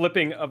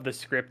flipping of the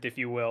script, if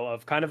you will,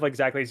 of kind of like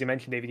exactly as you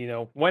mentioned,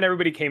 David. When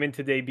everybody came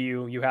into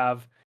debut, you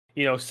have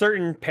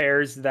certain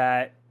pairs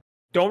that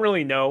don't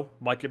really know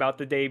much about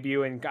the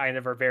debut and kind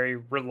of are very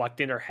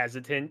reluctant or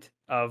hesitant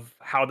of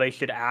how they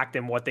should act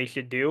and what they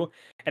should do,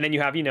 and then you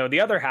have the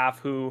other half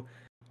who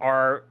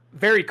are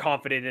very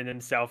confident in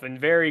themselves and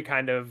very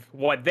kind of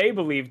what they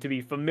believe to be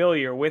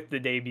familiar with the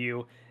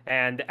debut.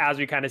 And as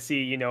we kind of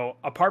see,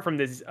 apart from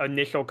this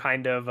initial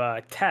kind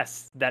of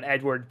test that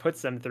Edward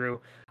puts them through,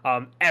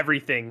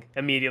 everything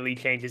immediately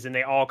changes and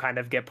they all kind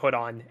of get put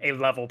on a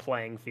level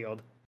playing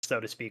field, so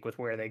to speak, with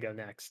where they go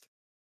next.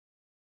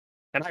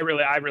 And I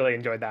really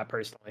enjoyed that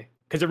personally,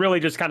 because it really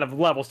just kind of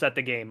level set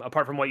the game,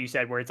 apart from what you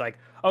said, where it's like,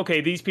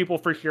 okay, these people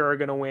for sure are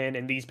going to win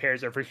and these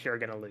pairs are for sure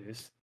going to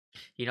lose.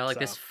 Like So,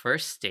 this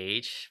first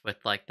stage with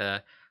like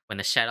the when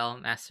the Shadow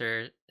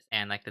Master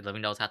and like the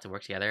Living Dolls have to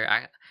work together.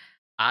 I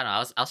don't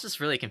know. I was just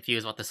really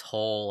confused about this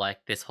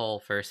whole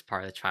first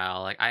part of the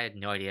trial. Like I had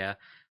no idea.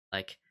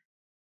 Like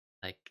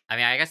I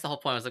mean, I guess the whole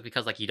point was like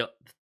because like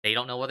they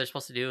don't know what they're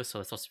supposed to do, so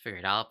they're supposed to figure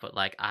it out. But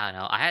like I don't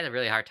know. I had a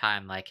really hard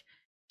time like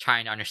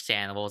trying to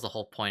understand what was the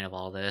whole point of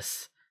all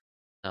this.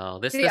 So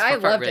this See, this I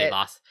part loved really it.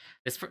 lost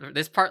this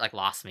part like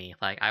lost me.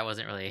 Like I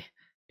wasn't really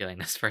feeling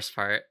this first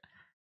part.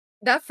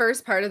 That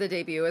first part of the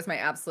debut was my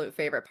absolute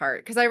favorite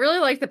part because I really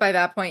liked that by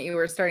that point you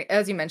were starting,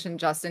 as you mentioned,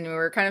 Justin, we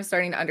were kind of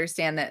starting to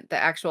understand that the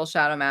actual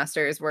Shadow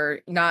Masters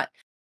were not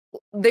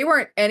they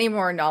weren't any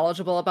more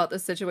knowledgeable about the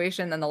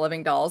situation than the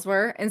living dolls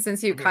were. And mhm.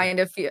 since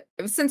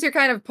you're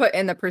kind of put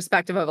in the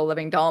perspective of a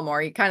living doll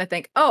more, you kind of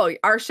think, oh,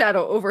 our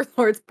shadow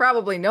overlords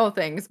probably know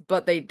things,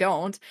 but they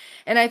don't.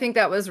 And I think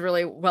that was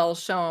really well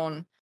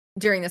shown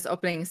during this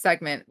opening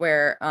segment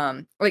where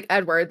like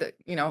Edward,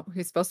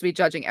 who's supposed to be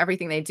judging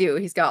everything they do,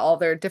 he's got all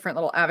their different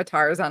little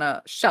avatars on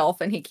a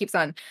shelf and he keeps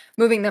on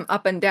moving them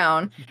up and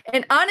down.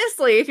 And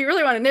honestly, if you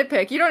really want to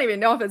nitpick, you don't even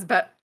know if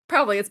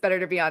probably it's better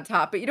to be on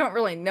top, but you don't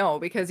really know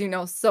because you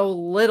know so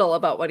little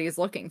about what he's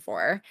looking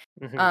for.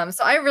 Mhm.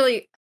 So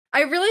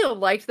I really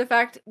liked the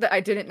fact that I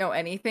didn't know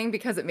anything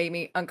because it made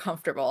me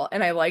uncomfortable.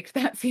 And I liked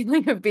that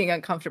feeling of being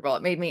uncomfortable.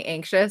 It made me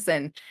anxious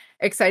and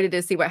excited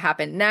to see what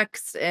happened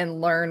next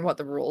and learn what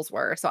the rules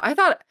were. So I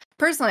thought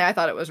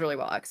it was really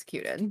well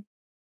executed.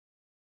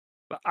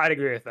 I'd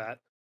agree with that.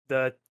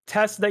 The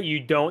tests that you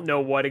don't know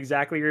what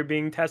exactly you're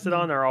being tested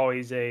Mhm. on are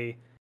always a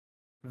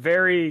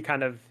very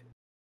kind of,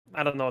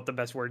 I don't know what the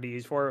best word to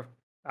use for.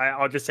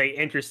 I'll just say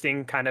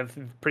interesting kind of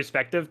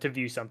perspective to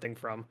view something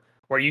from,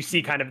 where you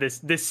see kind of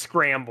this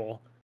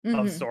scramble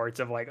of Mhm. sorts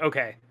of like,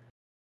 okay,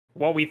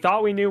 what we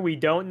thought we knew, we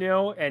don't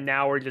know, and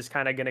now we're just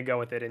kind of gonna go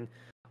with it. And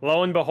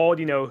lo and behold,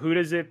 who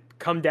does it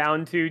come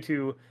down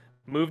to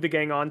move the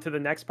gang on to the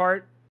next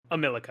part?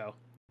 Amilico.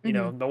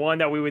 Mhm. The one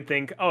that we would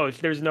think, oh,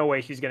 there's no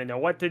way she's gonna know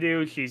what to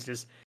do. She's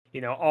just,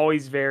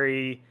 always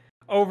very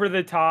over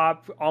the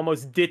top,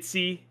 almost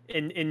ditzy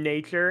in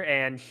nature,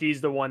 and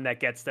she's the one that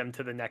gets them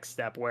to the next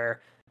step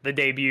where the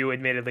debut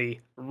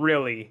admittedly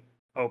really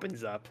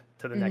opens up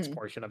to the next Mhm.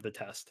 portion of the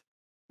test.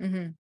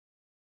 Mhm.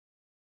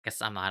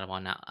 Guess I'm not the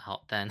one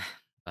out then.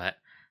 But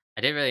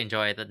I did really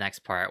enjoy the next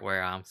part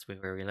where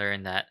we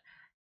learned that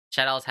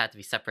shadows had to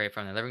be separated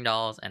from the living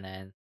dolls, and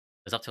then it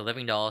was up to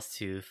living dolls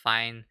to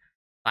find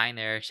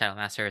their shadow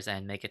masters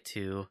and make it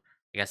to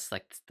I guess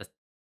like the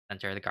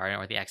center of the garden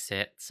or the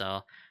exit.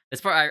 So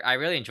this part I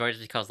really enjoyed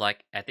just because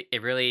like I think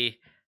it really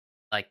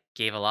like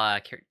gave a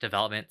lot of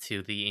development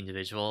to the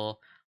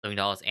individual living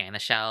dolls and the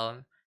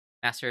shadow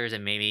masters,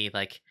 and maybe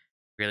like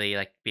really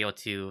like be able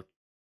to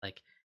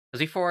like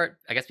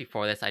because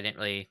before this I didn't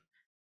really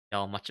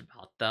know much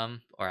about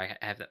them or I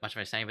have that much of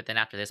understanding. But then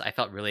after this, I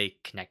felt really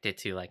connected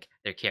to like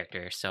their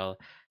characters. So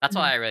that's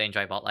why Mhm. I really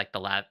enjoy about like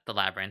the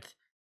labyrinth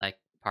like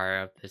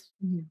part of this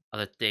Mhm. of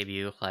the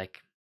debut.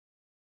 Like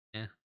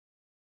yeah,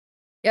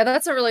 Yeah,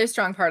 that's a really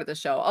strong part of the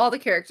show. All the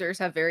characters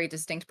have very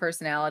distinct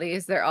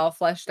personalities. They're all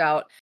fleshed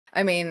out.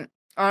 I mean,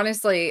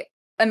 honestly,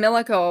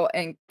 Emilico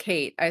and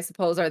Kate, I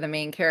suppose, are the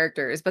main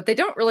characters, but they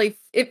don't really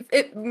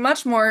it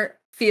much more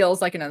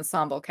feels like an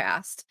ensemble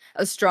cast,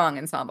 a strong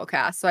ensemble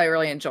cast. So I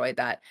really enjoyed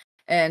that.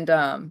 And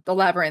the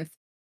labyrinth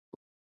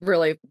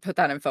really put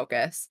that in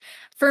focus.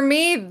 For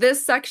me,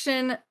 this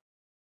section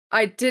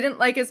I didn't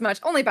like as much,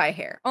 only by a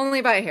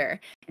hair,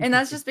 and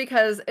that's just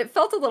because it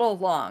felt a little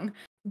long,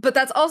 but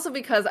that's also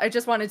because I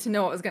just wanted to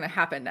know what was gonna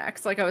happen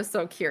next, like, I was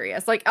so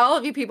curious, like, all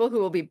of you people who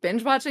will be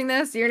binge watching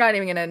this, you're not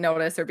even gonna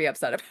notice or be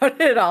upset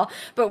about it at all,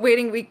 but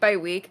waiting week by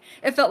week,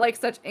 it felt like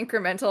such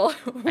incremental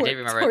work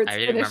I towards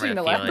did remember finishing that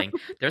the lab. feeling.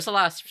 There's a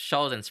lot of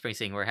shows in Spring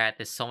Season where I had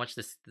this feeling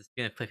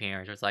of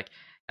cliffhangers. Where it's like,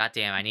 God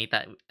damn, I need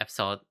that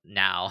episode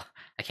now.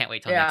 I can't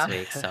wait till next Yeah.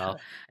 week. So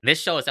and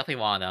this show is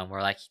definitely one of them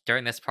where like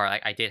during this part,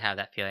 like I did have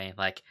that feeling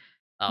like,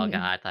 oh Mhm,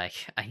 God, like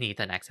I need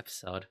the next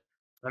episode.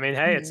 I mean,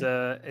 hey, it's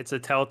mhm, a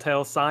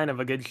telltale sign of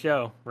a good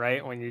show,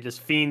 right? When you're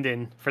just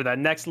fiending for that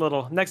next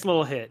little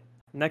hit,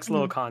 next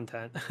little mhm,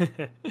 content.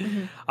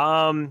 mhm,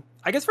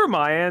 I guess for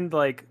my end,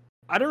 like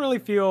I don't really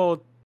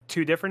feel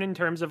too different in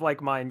terms of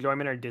like my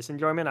enjoyment or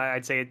disenjoyment.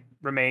 I'd say it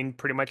remained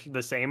pretty much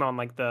the same on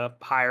like the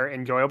higher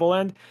enjoyable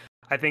end.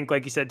 I think,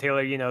 like you said,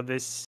 Taylor,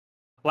 this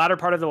latter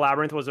part of the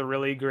labyrinth was a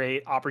really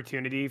great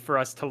opportunity for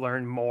us to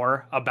learn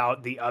more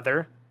about the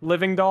other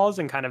living dolls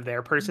and kind of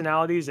their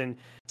personalities, and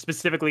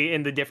specifically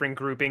in the different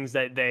groupings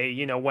that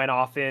they, went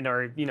off in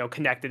or,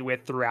 connected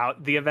with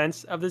throughout the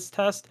events of this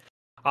test.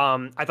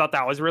 I thought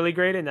that was really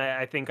great, and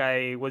I think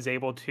I was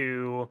able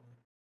to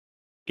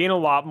gain a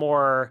lot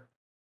more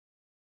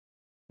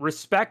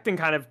respect and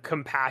kind of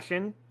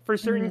compassion for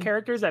certain Mhm.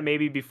 characters that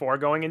maybe before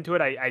going into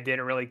it I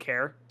didn't really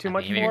care too I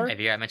much mean, for. if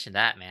you mentioned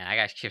that, man, I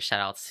gotta give shout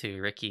outs to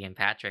Ricky and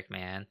Patrick,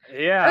 man. I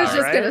Yeah, was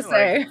just Like, gonna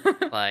right?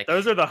 Like say.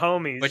 those like, are the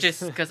which homies.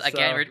 is because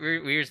again, So,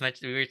 we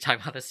were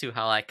talking about this too,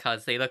 how like,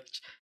 cause he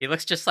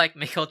looks just like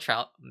Mikhail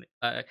Trout,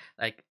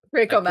 like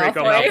Draco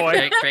Draco Malfoy.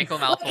 Malfoy. Draco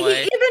Like, he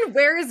Malfoy. even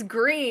wears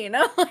green.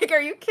 Like,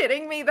 are you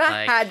kidding me? That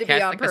Like had to he be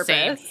has on like the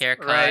same purpose.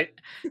 haircut, Right.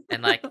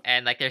 and like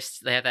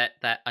they have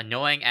that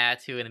annoying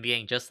attitude in the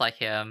beginning, just like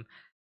him,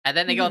 and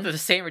then they go through Mhm. the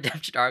same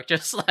redemption arc,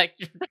 just like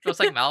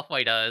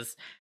Malfoy does.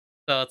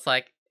 So it's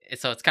like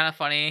so it's kind of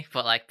funny,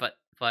 but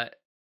but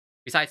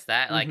besides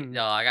that, like Hmm.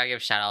 no, I gotta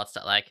give shout outs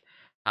to like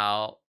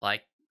how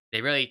like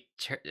they really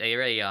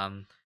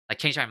like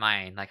changed my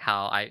mind, like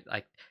how I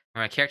like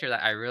from a character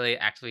that I really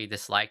actually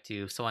disliked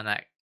to someone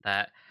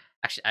that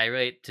actually I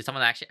really to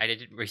someone that actually I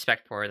did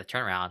respect for the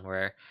turnaround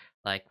where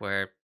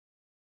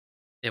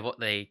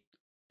they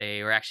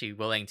they were actually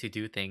willing to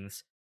do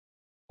things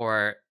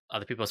for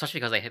other people, especially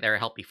because they were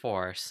helped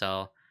before.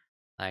 So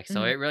like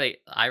so Mhm. it really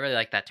I really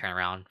like that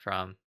turnaround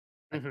from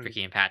like Hmm.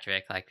 Ricky and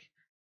Patrick. Like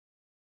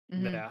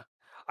Mhm. Yeah.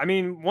 I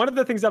mean, one of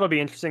the things that'll be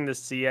interesting to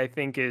see, I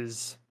think,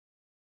 is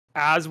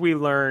as we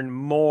learn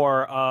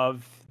more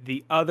of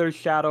the other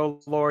Shadow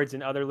Lords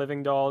and other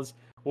living dolls,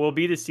 will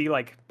be to see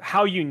like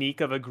how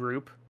unique of a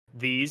group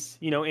these,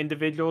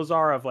 individuals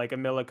are, of like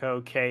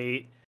Emilico,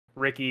 Kate,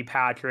 Ricky,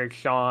 Patrick,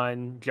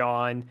 Sean,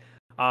 John,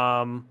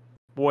 um,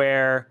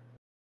 where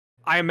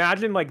I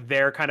imagine like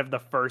they're kind of the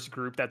first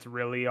group that's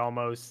really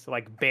almost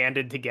like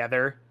banded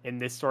together in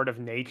this sort of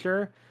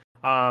nature.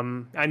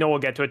 I know we'll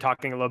get to it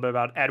talking a little bit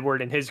about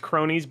Edward and his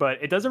cronies, but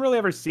it doesn't really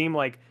ever seem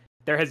like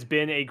there has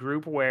been a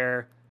group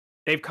where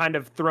they've kind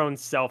of thrown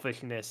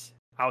selfishness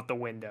out the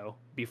window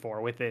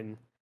before within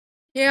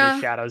the Yeah,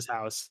 Shadows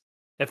house,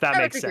 if that I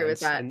would makes agree with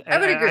sense. that. And, I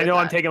and would agree I with know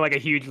I'm that. taking like a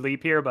huge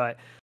leap here, but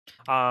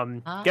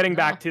getting no,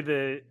 back to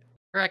the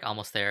we're like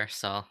almost there.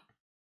 So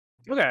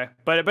Okay,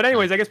 but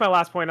anyways, like I guess my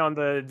last point on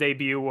the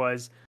debut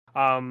was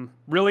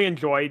really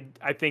enjoyed.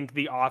 I think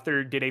the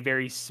author did a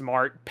very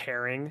smart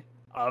pairing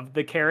of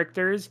the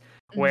characters,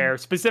 Mhm. where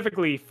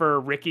specifically for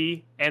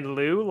Ricky and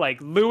Lou,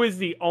 like Lou is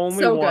the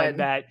only So one good.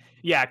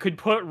 that could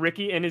put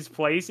Ricky in his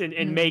place and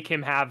Mhm. make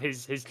him have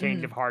his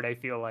change of Mhm. heart. I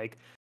feel like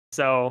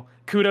so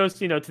kudos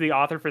to the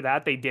author for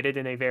that. They did it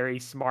in a very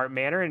smart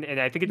manner, and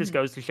I think it just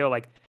Mhm. goes to show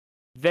like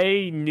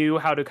they knew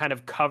how to kind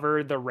of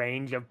cover the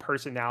range of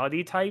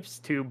personality types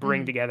to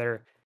bring Mhm.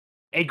 together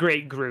a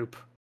great group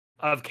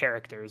of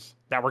characters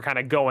that we're kind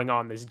of going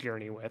on this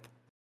journey with.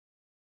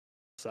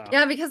 So,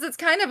 Yeah, because it's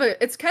kind of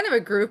a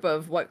group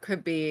of what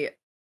could be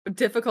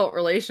difficult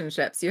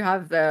relationships. You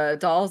have the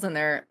dolls and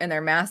their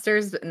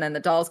masters, and then the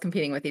dolls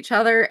competing with each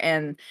other,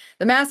 and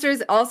the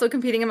masters also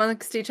competing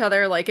amongst each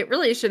other. Like, it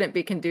really shouldn't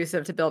be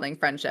conducive to building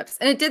friendships.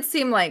 And it did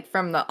seem like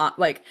from the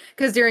like,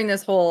 because during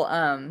this whole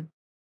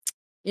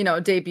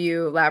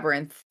debut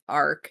labyrinth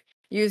arc,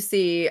 you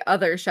see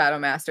other shadow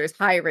masters,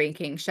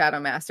 high-ranking shadow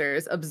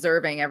masters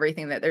observing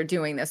everything that they're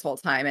doing this whole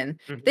time, and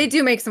they mhm.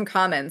 do make some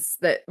comments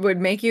that would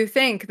make you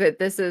think that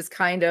this is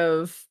kind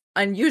of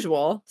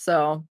unusual.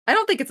 So, I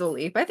don't think it's a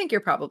leap. I think you're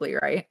probably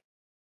right.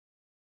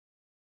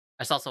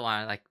 I just also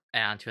want to like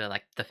add on to it,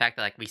 like the fact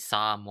that like we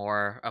saw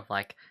more of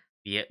like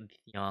the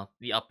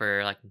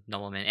upper like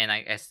nobleman, and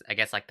I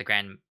guess like the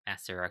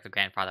grandmaster or the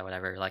grandfather,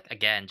 whatever. Like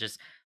again, just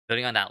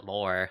building on that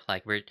lore,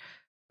 like we're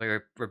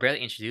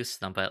barely introduced to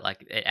them, but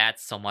like it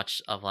adds so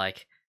much of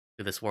like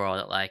to this world.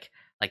 That, like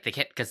they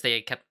kept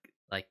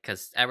like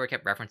because Edward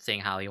kept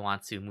referencing how he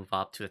wants to move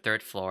up to the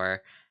third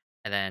floor,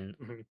 and then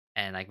Mhm.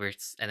 and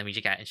then we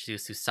just got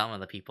introduced to some of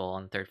the people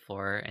on the third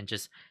floor, and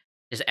just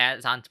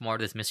adds on to more of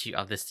this mystery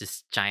of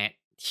this giant,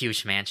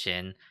 huge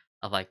mansion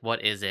of like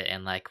what is it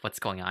and like what's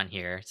going on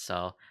here.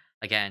 So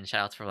again,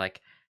 shout outs for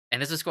like,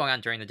 and this was going on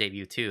during the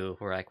debut too,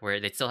 where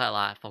they still had a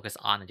lot of focus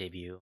on the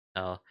debut.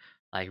 So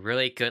like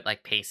really good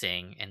like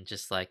pacing and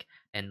just like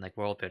and like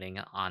world building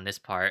on this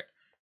part.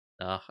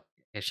 So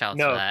yeah, shout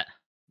outs for No, that.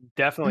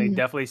 definitely, Mhm.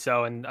 definitely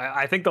so. And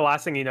I think the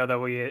last thing that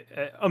we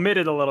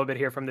omitted a little bit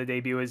here from the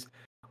debut is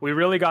we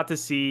really got to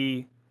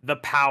see the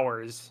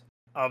powers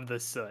of the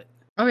soot,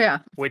 Oh, yeah.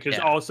 which is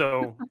Yeah,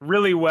 also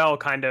really well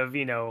kind of,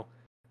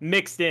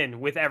 mixed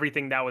in with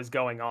everything that was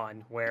going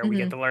on, where we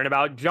get Mhm. to learn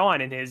about John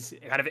and his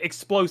kind of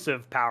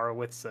explosive power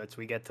with Soots.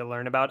 We get to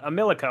learn about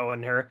Amilico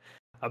and her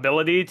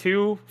ability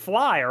to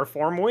fly or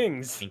form I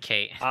wings. mean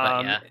Kate, but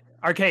Um, yeah,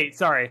 Arcade,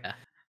 sorry. yeah.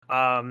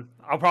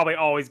 I'll probably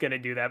always gonna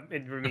do that,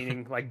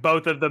 meaning like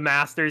both of the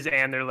masters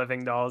and their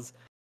living dolls.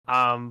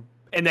 Um,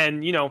 And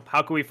then,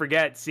 how can we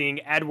forget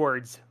seeing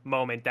Edward's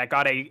moment that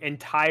got a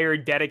entire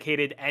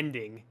dedicated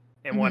ending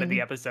in one of the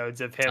Mhm. episodes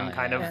of Oh him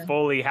kind of yeah. Yeah.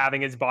 fully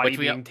having his body Which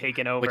we being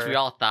taken which we over.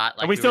 all thought And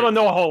like we we still were don't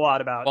know a whole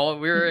lot about. well,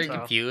 we were So,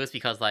 confused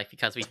because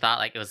we thought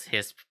like it was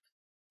his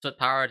split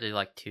power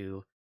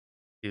to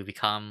to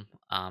become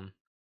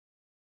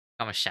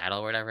a shadow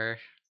or whatever.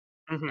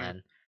 mhm.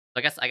 And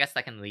so I guess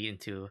that can lead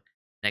into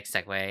next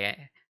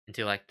segue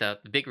into like the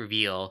big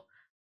reveal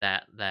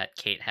that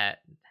Kate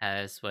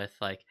has with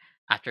like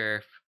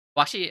after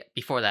well actually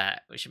before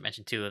that we should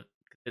mention too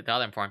the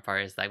other important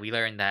part is that we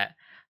learned that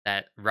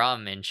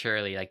Rum and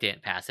Shirley like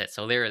didn't pass it,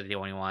 so they're the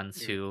only ones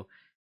Mm.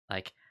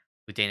 like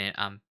who didn't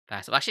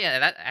pass it. Well, actually, yeah,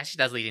 that actually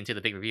does lead into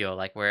the big reveal,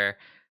 like where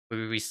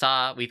we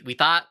saw we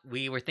thought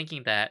we were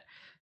thinking that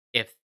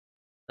if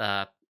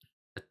the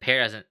the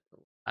pair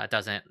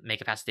doesn't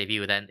make it past the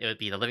debut, then it would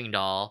be the living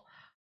doll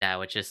that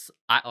would just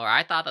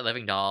I thought the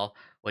living doll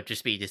would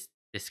just be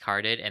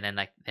discarded, and then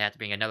like they had to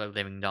bring another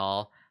living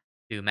doll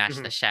to match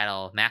the Mhm.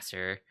 Shadow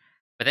Master.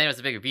 But then it was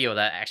a big reveal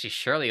that actually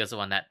Shirley was the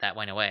one that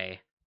went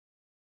away,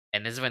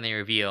 and this is when they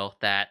reveal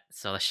that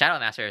so the Shadow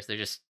Masters they're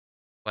just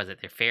was it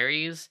they're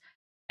fairies,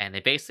 and they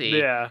basically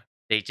Yeah.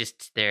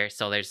 they're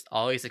so there's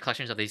always the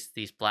collections of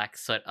these black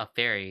soot of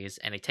fairies,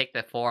 and they take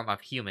the form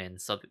of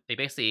humans. So they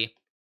basically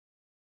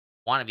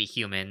want to be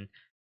human,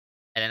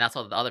 and then that's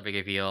what the other big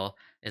reveal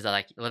is that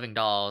like living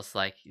dolls,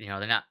 like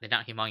they're not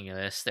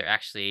humongous. They're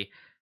actually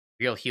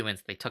real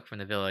humans they took from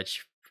the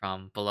village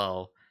from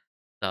below.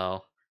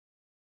 So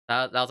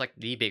that was like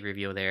the big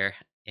reveal there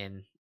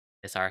in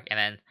this arc. And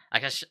then I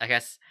guess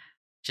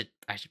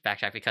I should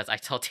backtrack because I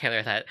told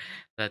Taylor that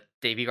the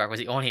debut arc was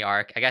the only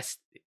arc. I guess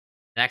the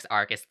next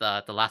arc is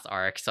the last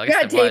arc. So I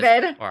guess Yeah, there was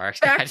David, more arcs.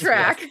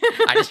 backtrack.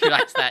 I just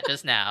realized that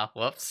just now.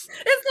 Whoops.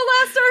 It's the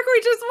last arc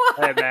we just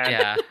Hey, watched. man.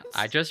 Yeah,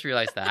 I just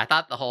realized that. I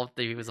thought the whole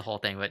debut was the whole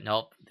thing, but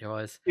nope, there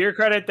was. To your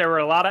credit, there were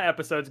a lot of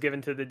episodes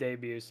given to the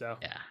debut, so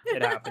Yeah.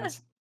 it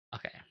happens.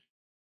 Okay.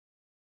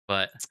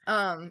 But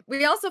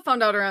We also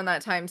found out around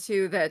that time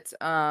too that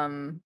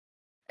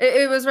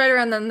it was right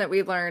around then that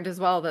we learned as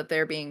well that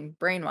they're being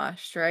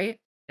brainwashed, right?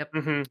 yep.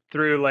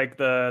 Through like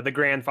the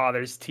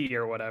grandfather's tea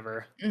or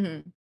whatever.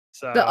 Mm-hmm.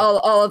 So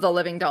All of the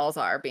living dolls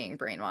are being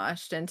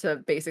brainwashed into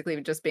basically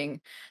just being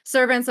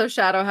servants of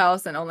Shadow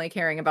House and only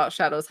caring about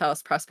Shadow's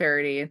house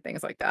prosperity and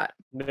things like that.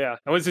 yeah,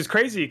 it was just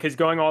crazy because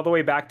going all the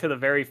way back to the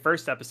very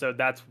first episode,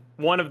 that's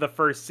one of the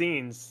first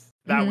scenes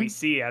that we Mm-hmm.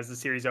 see as the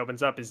series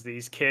opens up is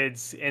these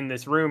kids in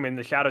this room in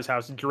the Shadows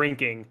house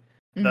drinking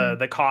Mm-hmm.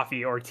 the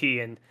coffee or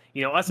tea, and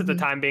us at the Mm-hmm.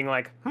 time being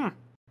like,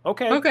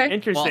 okay, Okay. Well,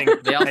 interesting,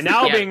 they and also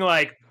now yeah, being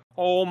like,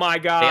 oh my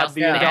they god, also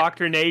the Yeah.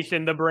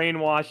 indoctrination, the they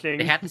brainwashing.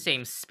 had the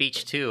same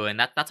speech too, and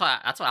that's what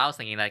I was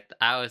thinking. Like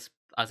I was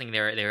thinking they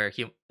were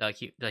the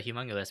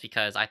humongous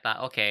because I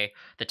thought okay,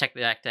 the tech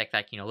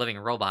living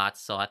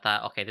robots. So I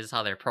thought okay, this is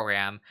how they're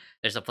programmed.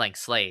 There's a blank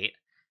slate.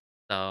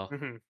 So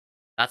Mhm.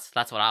 that's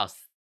what I was.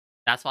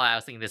 That's why I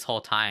was thinking this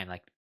whole time.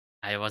 Like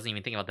I wasn't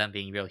even thinking about them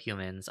being real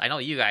humans. I know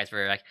you guys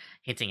were like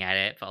hinting at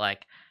it, but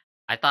like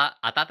I thought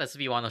this would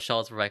be one of those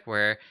shows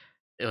where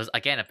it was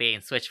again a bait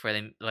and switch where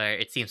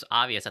it seems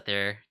obvious that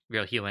they're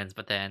real humans,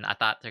 but then I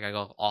thought they're gonna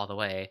go all the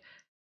way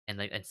and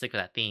stick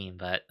with that theme,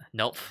 but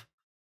nope.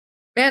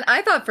 Man,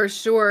 I thought for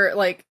sure,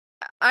 like,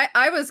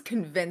 I was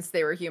convinced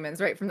they were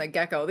humans right from the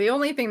get-go. The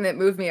only thing that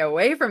moved me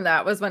away from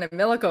that was when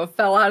Emilico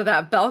fell out of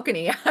that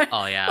balcony.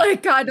 Oh yeah,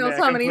 Like, God knows Yeah,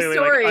 how many completely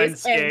like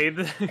stories. And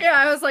unscathed. yeah,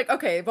 I was like,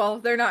 okay, well,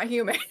 they're not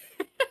human.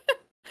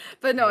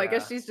 But no, I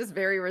guess Yeah. she's just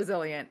very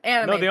resilient. No,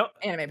 Anime the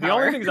only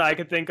power. things I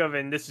could think of,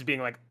 and this is being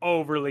like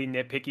overly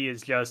nitpicky,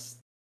 is just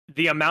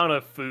the amount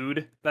of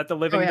food that the Oh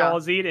living yeah.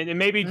 dolls eat, and it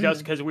maybe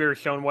just Mhm. because we were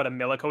shown what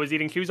Emilico was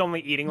eating, she was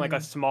only eating like a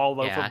Mhm. small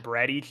loaf yeah, of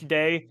bread each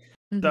day.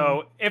 Mhm.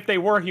 So if they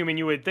were human,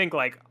 you would think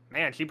like,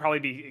 man, she'd probably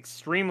be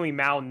extremely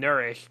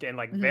malnourished and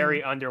like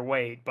very Mhm.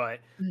 underweight, but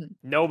Mhm.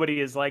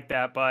 nobody is like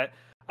that. But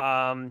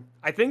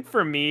I think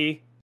for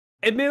me,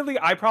 admittedly,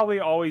 I probably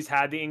always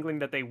had the inkling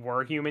that they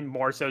were human,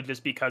 more so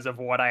just because of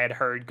what I had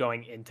heard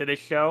going into this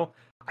show.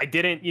 I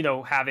didn't,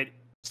 have it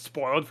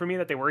spoiled for me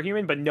that they were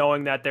human, but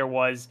knowing that there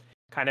was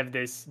kind of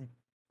this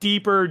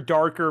deeper,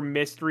 darker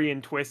mystery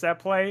and twist at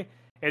play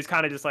is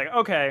kind of just like,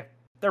 okay,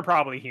 they're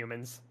probably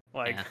humans.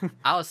 Like, yeah.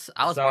 I was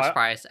so more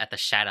surprised at the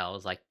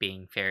shadows like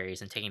being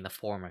fairies and taking the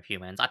form of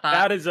humans.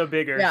 that is a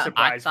bigger Yeah, I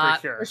surprise for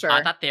thought for sure. I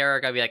sure. thought they were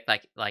gonna be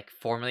like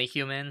formerly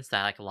humans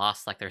that like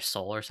lost like their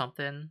soul or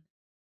something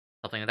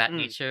of that Mm.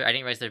 nature. I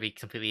didn't realize they'd be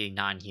completely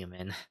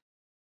non-human.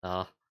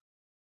 So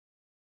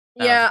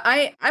that was Yeah,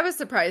 I was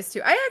surprised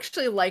too. I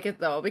actually like it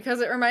though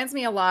because it reminds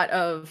me a lot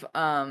of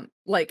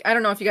like I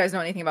don't know if you guys know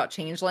anything about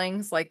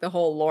changelings, like the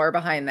whole lore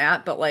behind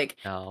that, but like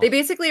they no.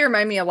 basically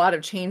remind me a lot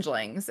of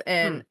changelings. Hmm.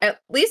 And at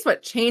least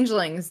what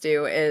changelings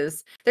do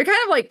is they're kind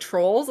of like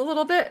trolls a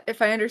little bit,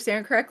 if I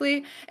understand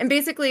correctly. And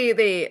basically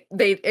they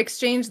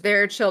exchange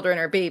their children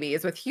or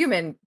babies with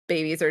human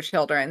babies or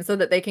children so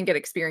that they can get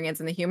experience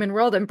in the human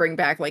world and bring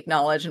back like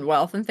knowledge and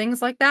wealth and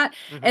things like that.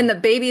 Hmm. And the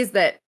babies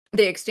that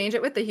they exchange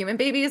it with the human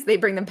babies, they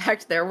bring them back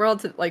to their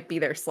world to like be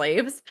their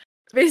slaves.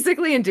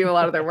 basically, and do a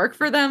lot of their work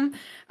for them.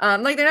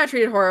 Like they're not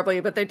treated horribly,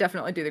 but they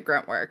definitely do the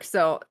grunt work.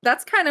 So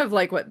that's kind of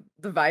like what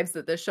the vibes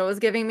that this show is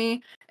giving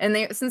me. And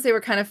since they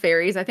were kind of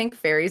fairies, I think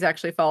fairies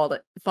actually fall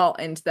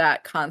into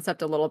that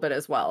concept a little bit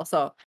as well.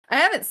 So I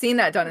haven't seen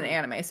that done in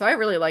anime, so I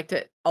really liked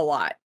it a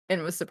lot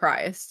and was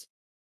surprised.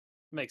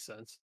 Makes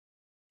sense.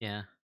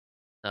 Yeah.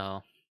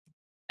 So,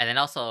 and then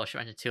also she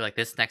mentioned too, like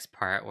this next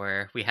part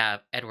where we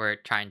have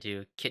Edward trying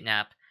to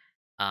kidnap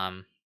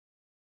um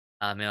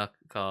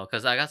Milko,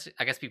 because I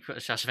guess people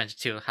should mention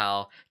too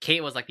how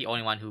Kate was like the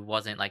only one who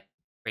wasn't like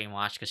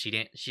brainwashed because she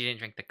didn't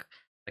drink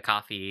the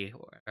coffee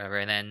or whatever,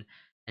 and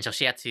so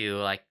she had to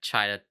like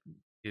try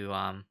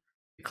to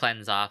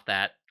cleanse off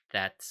that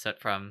soot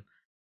from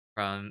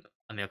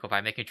Milko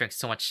by making her drink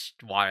so much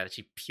water that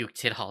she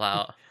puked it all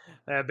out.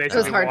 It was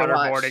Basically So hard to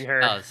watch. waterboarding her.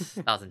 that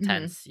was Hmm.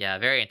 intense. Yeah,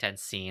 very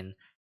intense scene.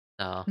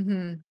 So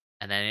Hmm.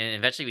 and then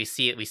eventually we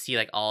see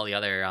like all the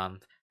other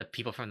the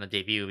people from the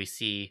debut. We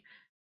see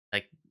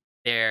like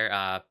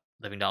their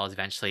living dolls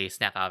eventually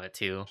snap out of it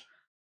too.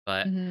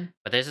 But Hmm.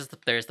 but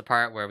there's the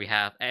part where we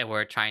have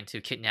Edward trying to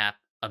kidnap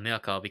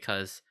Amilko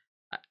because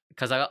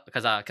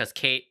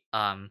Kate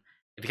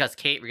because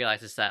Kate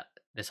realizes that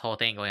this whole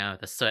thing going on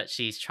with the soot,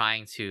 she's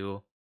trying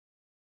to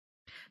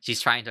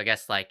I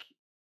guess like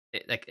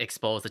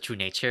expose the true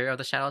nature of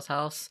the Shadows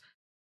House.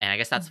 And I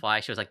guess that's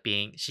why she was like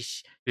being she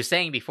was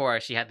saying before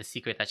she had the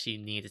secret that she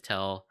needed to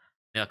tell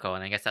Milko,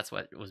 and I guess that's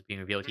what was being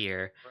revealed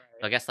here.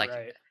 So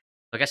Right.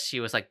 I guess she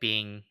was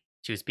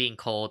being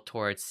cold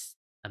towards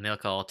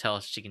Milko until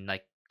she can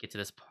like get to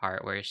this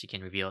part where she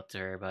can reveal it to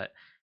her. But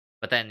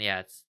then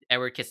yeah, it's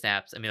Edward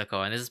kidnaps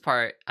Milko, and this is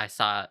part I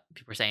saw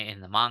people saying in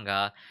the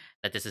manga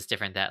that this is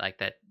different. That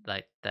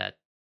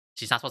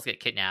she's not supposed to get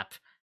kidnapped.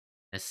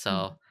 And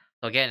so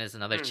again, is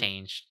another Hmm.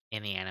 change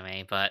in the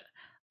anime. But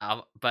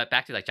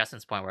back to like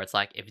Justin's point, where it's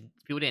like if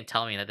people didn't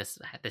tell me that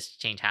this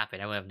change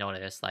happened, I wouldn't have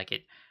noticed. Like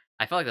it,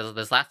 I felt like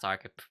this last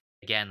arc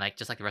again, like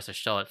just like the rest of the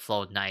show, it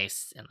flowed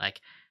nice, and like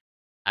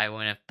I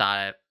wouldn't have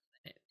thought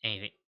of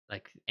anything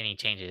like any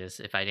changes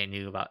if I didn't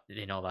know about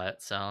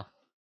it. So I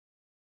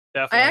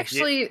Definitely. Yeah.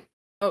 actually.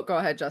 Oh, go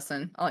ahead,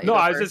 Justin. I'll let you No, go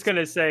I was just first.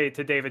 gonna say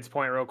to David's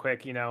point real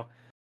quick,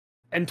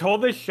 until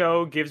this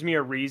show gives me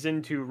a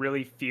reason to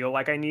really feel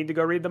like I need to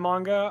go read the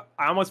manga,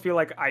 I almost feel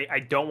like I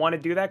don't want to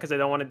do that because I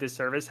don't want to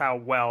disservice how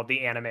well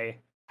the anime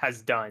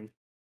has done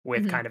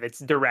with Hmm. kind of its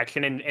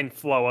direction and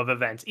flow of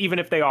events, even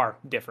if they are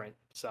different.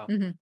 So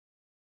Hmm.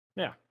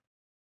 yeah.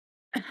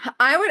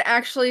 I would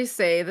actually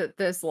say that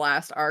this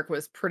last arc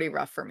was pretty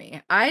rough for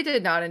me. I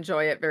did not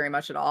enjoy it very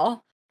much at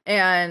all.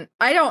 And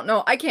I don't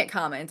know, I can't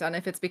comment on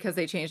if it's because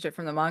they changed it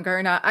from the manga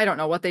or not. I don't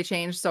know what they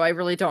changed, so I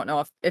really don't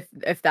know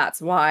if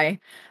that's why.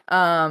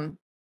 Um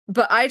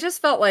but I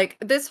just felt like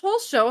this whole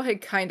show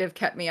had kind of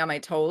kept me on my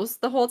toes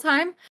the whole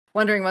time,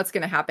 wondering what's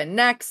going to happen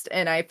next,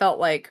 and I felt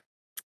like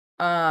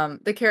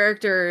the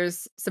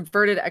characters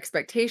subverted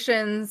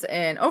expectations,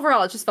 and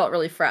overall it just felt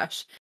really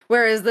fresh,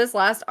 whereas this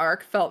last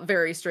arc felt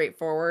very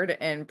straightforward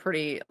and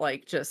pretty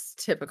like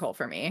just typical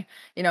for me.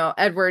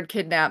 Edward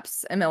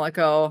kidnaps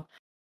Emilico.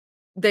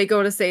 They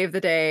go to save the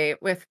day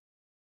with,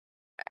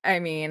 I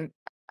mean,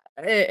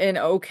 an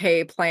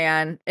okay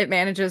plan. It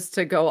manages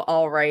to go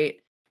all right.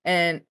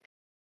 And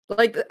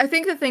like I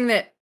think the thing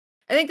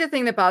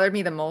that bothered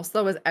me the most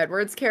though was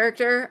Edward's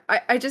character.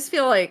 I just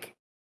feel like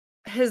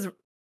his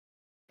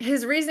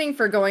his reasoning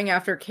for going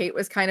after Kate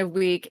was kind of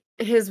weak.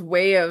 His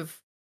way of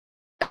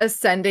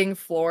ascending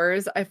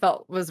floors, I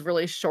felt was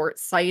really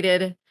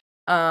short-sighted.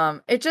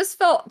 It just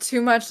felt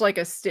too much like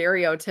a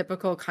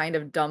stereotypical kind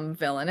of dumb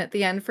villain at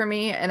the end for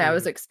me, and I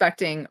was Mhm.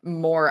 expecting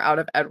more out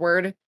of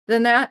Edward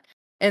than that.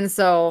 And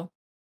so,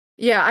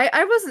 yeah,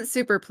 I wasn't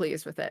super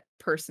pleased with it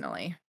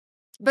personally.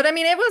 But I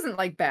mean, it wasn't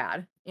like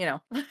bad. I Yeah.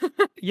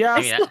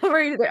 maybe that still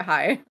rated it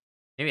high.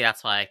 maybe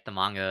that's why like, the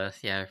manga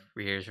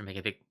readers were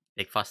making a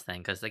big fuss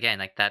thing because again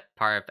like that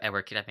part of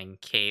Edward kidnapping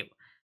Kate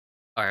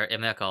or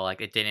Emiko like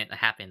it didn't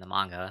happen in the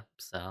manga.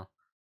 So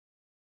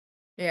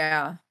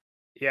Yeah.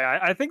 Yeah,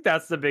 I think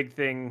that's the big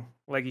thing,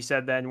 like you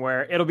said, then,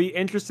 where it'll be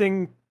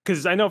interesting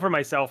because I know for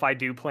myself, I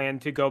do plan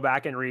to go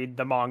back and read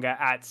the manga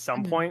at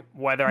some Mhm. point,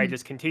 whether I Mhm.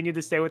 just continue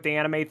to stay with the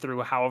anime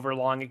through however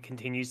long it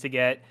continues to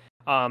get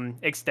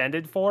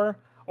extended for,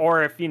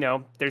 or if,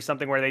 there's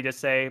something where they just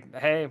say,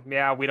 hey,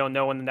 yeah, we don't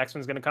know when the next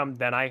one's going to come,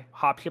 then I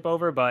hop ship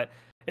over. But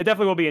it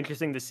definitely will be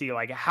interesting to see,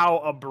 like, how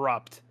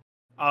abrupt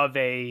of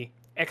a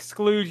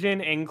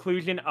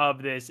inclusion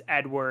of this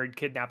Edward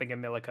kidnapping a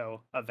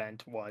Miliko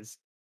event was.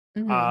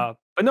 Mhm.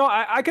 But no,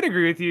 I could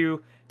agree with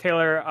you,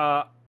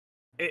 Taylor.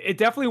 It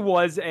definitely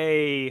was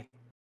a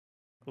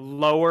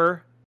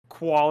lower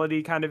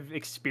quality kind of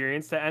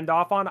experience to end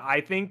off on.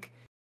 I think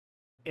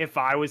if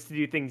I was to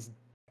do things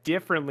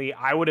differently,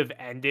 I would have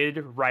ended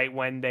right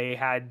when they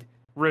had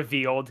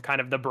revealed kind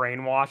of the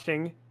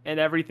brainwashing and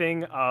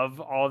everything of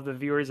all of the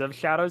viewers of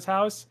Shadow's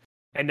House,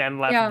 and then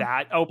left Yeah.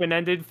 that open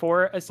ended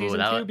for a ooh, season two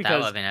that would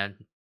because have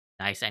been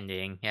Nice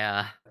ending.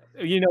 Yeah.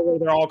 Where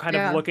they're all kind of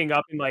Yeah. looking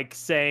up and like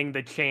saying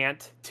the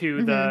chant to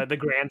Mhm. the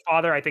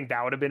grandfather. I think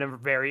that would have been a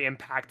very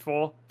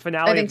impactful I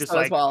finale of think just so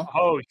as like, well.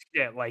 oh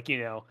shit, like,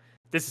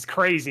 this is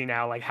crazy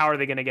now. Like, how are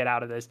they gonna get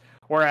out of this?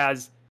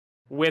 Whereas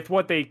with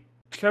what they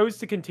chose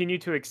to continue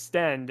to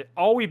extend,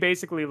 all we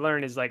basically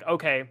learn is like,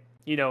 okay,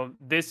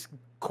 this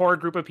core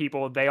group of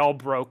people, they all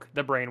broke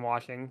the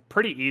brainwashing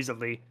pretty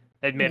easily,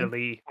 Mhm.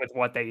 admittedly, with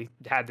what they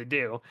had to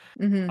do.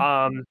 Mhm.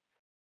 Um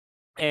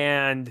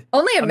and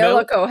Only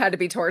Amil Emilico had to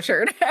be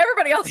tortured.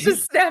 Everybody else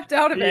just snapped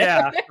out of it.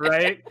 Yeah,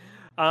 right?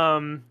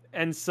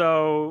 And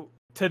so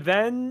to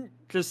then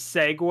just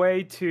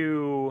segue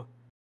to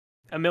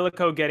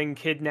Amilico getting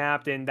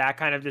kidnapped and that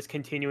kind of just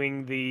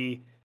continuing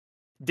the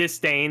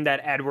disdain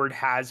that Edward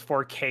has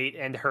for Kate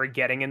and her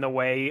getting in the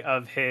way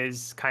of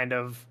his kind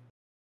of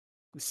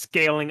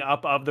scaling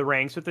up of the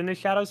ranks within the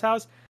Shadows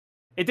house.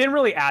 It didn't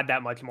really add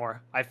that much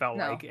more, I felt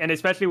No. like. And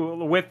especially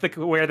with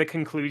where the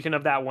conclusion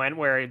of that went,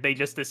 where they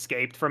just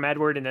escaped from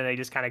Edward and then they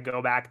just kind of go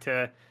back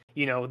to,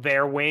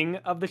 their wing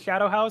of the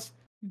Shadow House.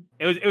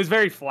 It was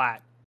very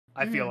flat,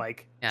 I feel Mhm.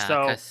 like. Yeah,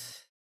 So,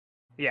 because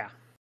yeah.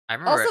 I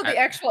remember. Also, the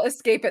actual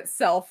escape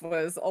itself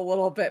was a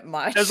little bit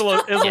much. It was a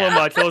little Yeah,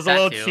 much. It was a that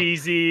little too.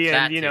 cheesy and,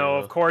 That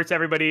of too. course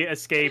everybody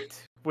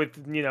escaped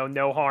with,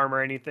 no harm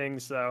or anything.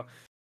 So,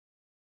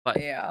 But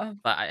Yeah.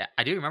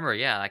 I do remember,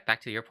 yeah, like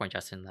back to your point,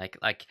 Justin. Like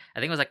I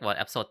think it was like what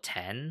episode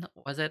 10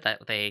 was it that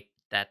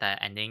that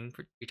ending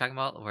you're talking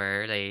about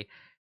where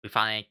we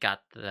finally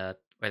got where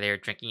they were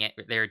drinking it,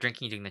 they were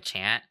drinking during the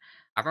chant.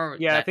 I remember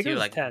yeah, I that think it too. was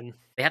Like 10.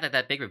 they had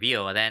that big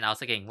reveal, and then I was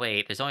thinking,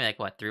 wait, there's only like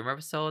what 3 more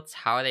episodes.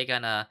 How are they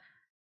gonna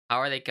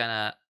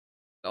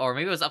or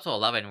maybe it was episode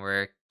 11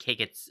 where Kate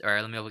gets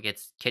or Lemuel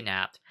gets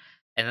kidnapped,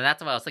 and then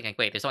that's what I was thinking.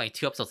 Wait, there's only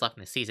 2 episodes left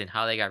in the season.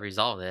 How are they gonna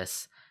resolve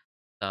this?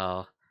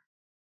 So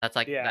that's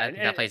like Yeah, I and, think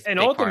that and plays a and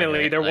big part of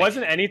ultimately it. there Like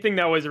wasn't anything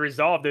that was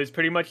resolved. It was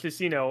pretty much just,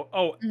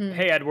 oh, Mhm.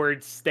 hey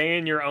Edward, stay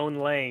in your own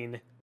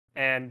lane,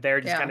 and they're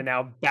just kind Yeah. of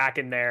now back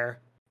in their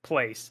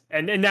place.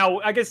 And now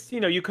I guess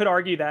you could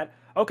argue that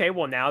okay,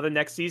 well now the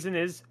next season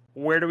is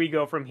where do we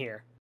go from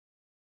here?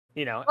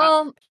 You know, I,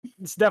 Well,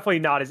 it's definitely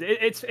not as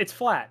it's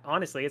flat.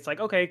 Honestly, it's like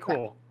okay, yeah,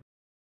 cool.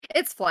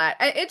 it's flat.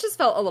 It just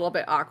felt a little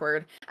bit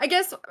awkward. I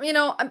guess,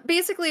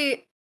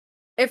 basically,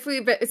 if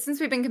since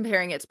we've been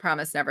comparing it to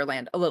Promise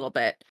Neverland a little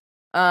bit,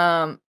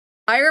 um,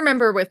 I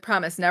remember with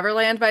Promise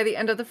Neverland by the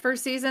end of the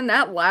first season,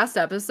 that last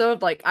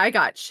episode, like I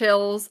got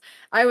chills.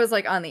 I was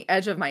like on the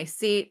edge of my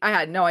seat. I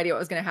had no idea what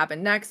was going to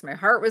happen next. My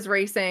heart was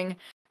racing.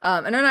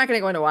 And I'm not going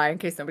to go into why in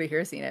case nobody here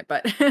has seen it,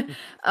 but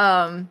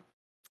um,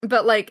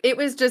 but like it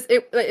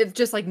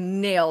just like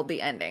nailed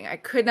the ending. I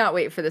could not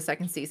wait for the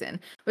second season.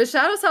 With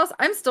Shadow's House,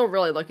 I'm still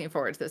really looking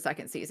forward to the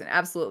second season.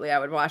 Absolutely, I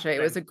would watch it.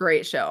 It was Same. a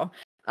great show.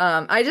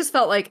 I just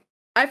felt like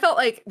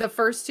the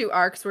first two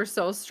arcs were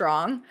so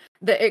strong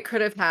that it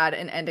could have had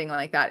an ending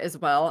like that as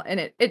well, and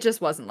it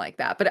just wasn't like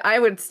that. But I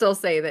would still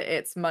say that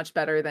it's much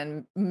better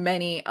than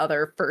many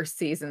other first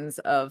seasons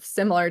of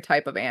similar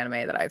type of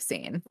anime that I've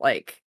seen.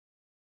 Like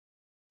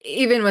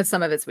even with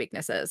some of its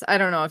weaknesses. I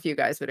don't know if you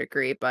guys would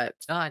agree, but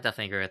no, I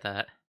definitely agree with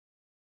that.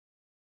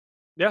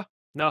 Yeah,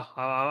 no,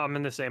 I'm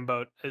in the same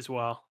boat as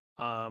well.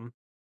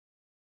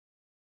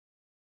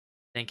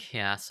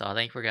 Yeah. So I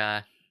think we're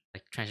gonna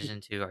like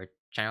transition to our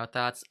general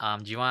thoughts.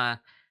 Do you want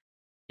to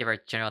give our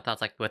general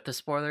thoughts like with the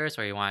spoilers,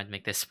 or you want to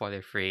make this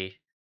spoiler free?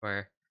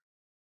 Or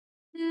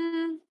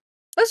mm,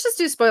 let's just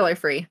do spoiler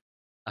free.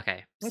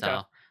 okay, Okay.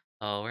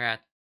 so we're at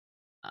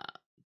uh,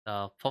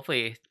 so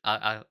hopefully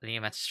I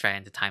need to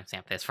trying to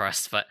timestamp this for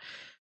us, but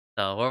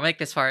so we'll make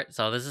this part.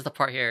 So this is the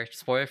part here,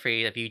 spoiler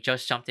free. If you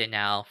just jumped in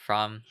now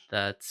from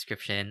the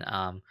description,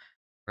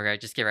 we're gonna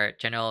just give our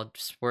general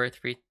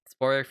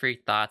spoiler free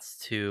thoughts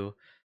to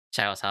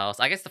Shadow's House.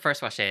 I guess the first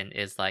question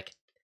is like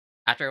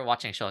after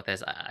watching a show like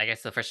this, I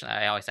guess the first question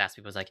I always ask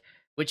people is like,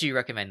 would you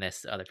recommend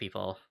this to other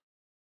people?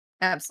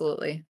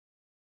 Absolutely.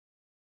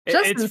 It's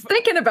Justin's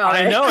thinking about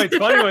I it. know it's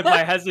funny with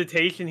my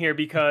hesitation here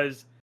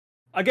because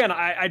again,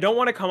 I don't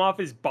want to come off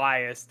as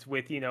biased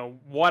with,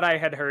 what I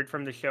had heard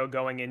from the show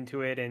going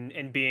into it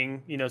and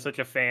being, such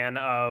a fan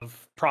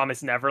of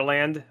Promise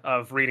Neverland,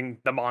 of reading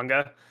the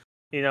manga,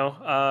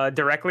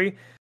 directly.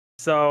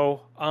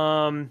 So,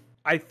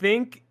 I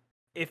think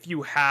if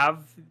you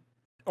have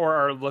or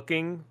are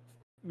looking,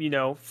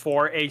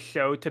 for a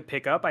show to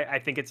pick up, I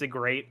think it's a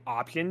great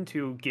option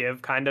to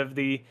give kind of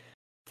the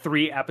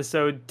 3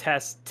 episode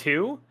test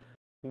to.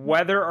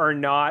 Whether or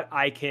not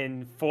I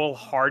can full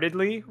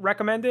heartedly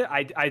recommend it,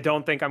 I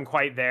don't think I'm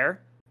quite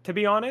there, to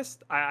be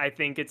honest. I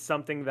think it's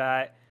something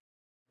that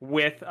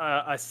with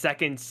a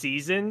second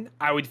season,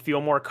 I would feel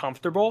more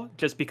comfortable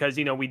just because,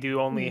 Mhm,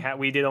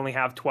 we did only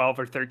have 12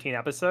 or 13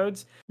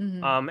 episodes.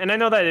 mhm, And I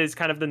know that is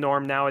kind of the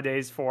norm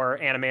nowadays for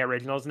anime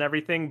originals and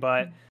everything,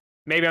 but mhm.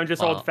 maybe I'm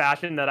just old Well,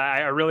 fashioned that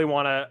I really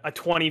want a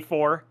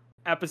 24 it's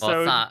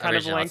episode not kind of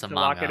original; it's length a to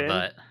lock it manga, in.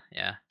 but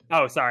yeah.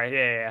 Oh, sorry. Yeah,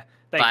 yeah, yeah.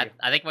 Thank But you.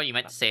 I think what you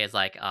meant to say is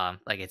like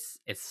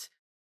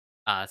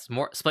it's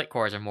more split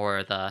cores are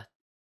more the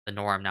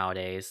norm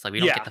nowadays. Like we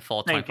don't get Yeah, the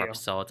full thank 24 you.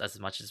 episodes as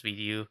much as we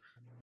do.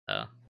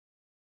 So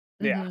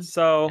Yeah. Mhm.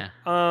 So, Yeah.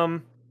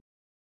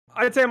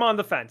 I'd say I'm on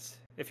the fence.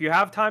 If you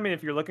have time and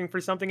if you're looking for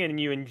something and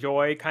you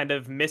enjoy kind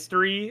of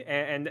mystery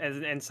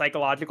and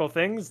psychological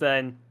things,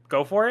 then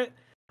go for it.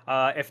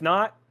 If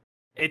not,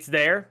 it's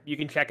there. You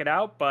can check it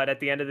out. But at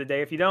the end of the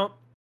day, if you don't,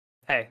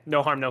 hey,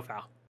 no harm, no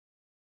foul.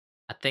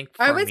 I think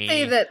I for would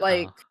say me, that,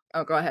 like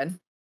oh, go ahead.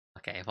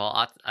 okay.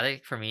 Well, I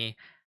think for me,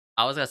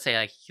 I was gonna say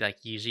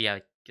like usually I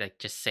would like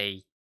just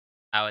say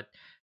I would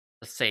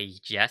say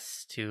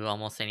yes to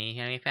almost any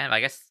anime fan. But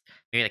I guess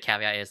maybe the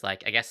caveat is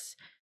like I guess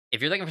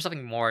if you're looking for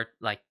something more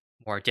like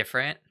more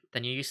different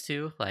than you used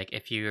to, like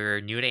if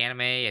you're new to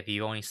anime, if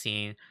you've only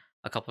seen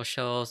a couple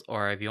shows,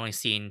 or if you've only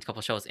seen a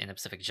couple shows in a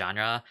specific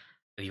genre,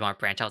 if you want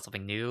to branch out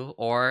something new,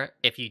 or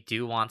if you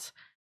do want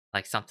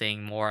like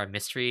something more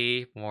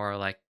mystery, more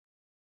like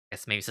I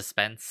guess maybe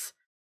suspense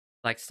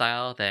like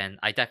style, then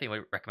I definitely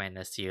would recommend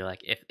this to you.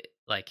 Like if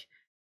like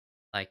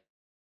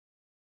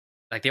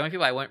like, the only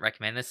people I wouldn't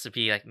recommend this would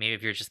be, like, maybe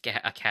if you're just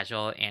a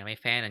casual anime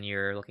fan and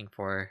you're looking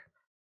for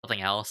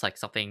something else, like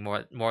something more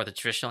of the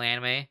traditional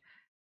anime,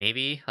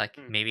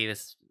 Mm. maybe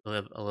this a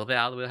little bit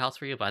out of the wheelhouse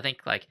for you, but I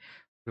think, like,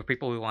 for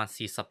people who want to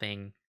see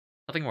something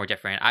more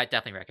different, I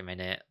definitely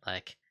recommend it,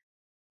 like,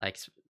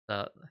 s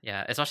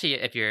yeah, especially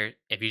if you're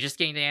just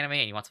getting into anime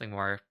and you want something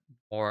more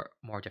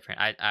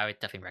different, I would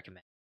definitely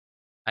recommend.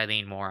 I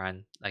lean more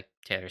on, like,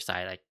 Taylor's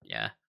side, like,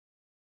 yeah.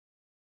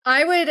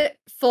 I would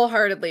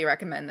full-heartedly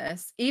recommend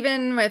this,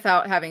 even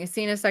without having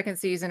seen a second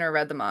season or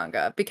read the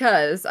manga,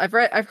 because I've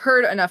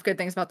heard enough good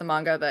things about the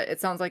manga that it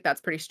sounds like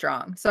that's pretty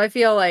strong. So I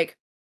feel like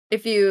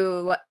if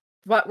you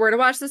were to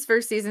watch this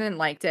first season and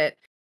liked it,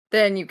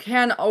 then you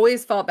can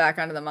always fall back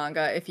onto the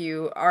manga if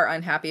you are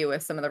unhappy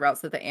with some of the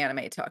routes that the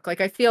anime took.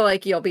 Like I feel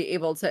like you'll be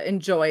able to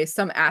enjoy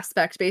some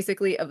aspect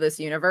basically of this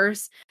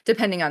universe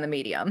depending on the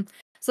medium.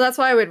 So that's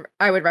why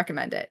I would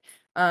recommend it.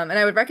 And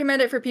I would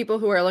recommend it for people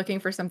who are looking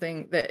for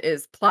something that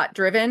is plot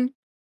driven,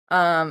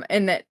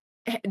 and that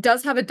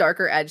does have a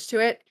darker edge to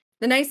it.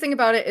 The nice thing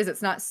about it is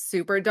it's not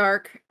super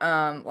dark.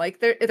 Like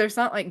there's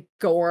not like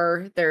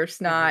gore. There's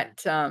Mhm.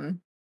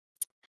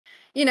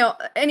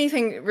 not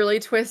anything really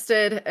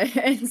twisted,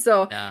 and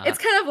so Uh, it's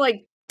kind of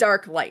like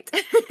dark light.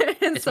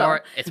 And so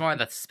it's more of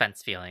the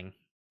suspense feeling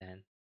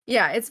than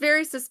yeah, it's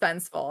very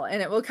suspenseful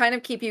and it will kind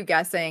of keep you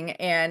guessing.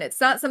 And it's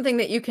not something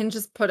that you can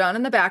just put on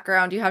in the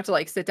background. You have to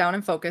like sit down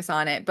and focus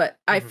on it. But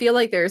I Mhm. feel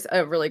like there's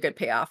a really good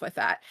payoff with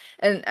that.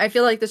 And I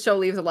feel like the show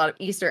leaves a lot of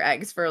Easter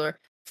eggs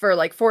for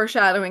like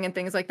foreshadowing and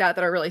things like that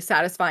that are really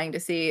satisfying to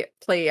see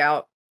play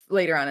out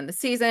later on in the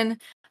season.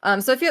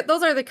 So if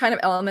those are the kind of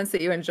elements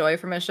that you enjoy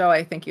from a show,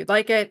 I think you'd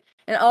like it.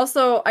 And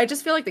also, I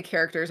just feel like the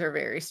characters are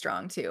very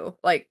strong too.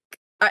 Like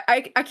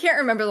I can't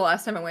remember the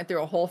last time I went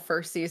through a whole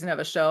first season of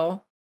a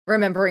show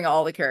remembering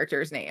all the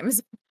characters'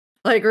 names.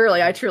 Like,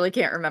 really, I Mhm. truly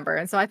can't remember,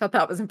 and so I thought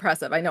that was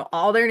impressive. I know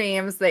all their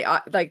names,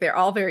 they're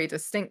all very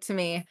distinct to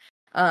me.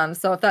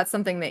 So if that's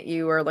something that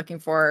you are looking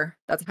for,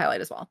 that's a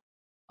highlight as well.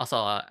 also,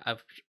 I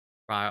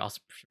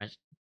also mention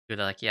too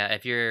that, like, yeah,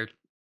 if you're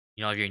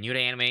new to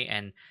anime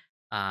and,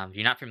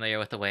 you're not familiar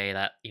with the way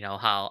that,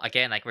 how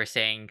again, like we're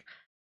saying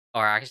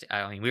or actually,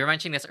 I mean, we were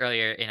mentioning this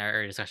earlier in our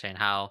earlier discussion,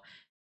 how,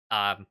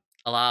 um,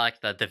 a lot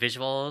of, like, the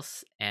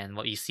visuals and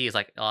what you see is,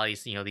 like, all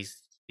these,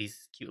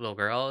 these cute little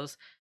girls,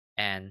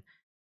 and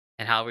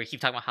how we keep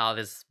talking about how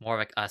this is more of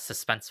like a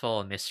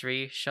suspenseful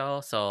mystery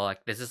show. So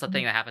like this is a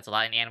thing Mhm, that happens a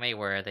lot in anime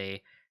where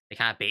they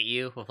kind of bait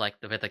you with like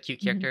with the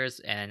cute mhm, characters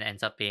and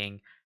ends up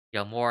being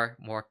more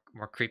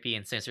creepy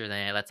and sinister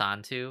than it lets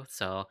on to.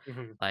 So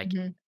Mhm. like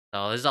mhm,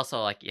 this is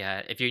also like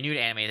yeah, if you're new to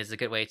anime, this is a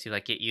good way to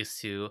like get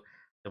used to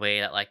the way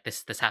that like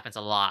this happens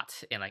a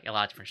lot in like a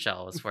lot of different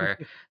shows where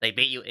they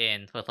bait you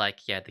in with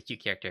like yeah the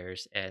cute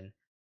characters and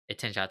it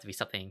turns out to be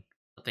something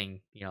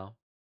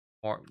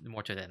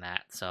more to it than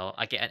that. So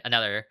I get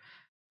another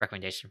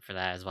recommendation for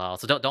that as well.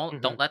 So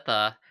Mhm. don't let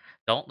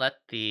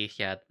the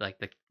yeah like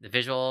the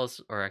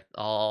visuals or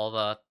all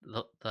the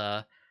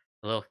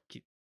little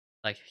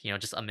like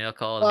just a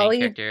miracle the main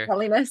character.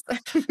 lolliness.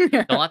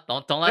 Yeah.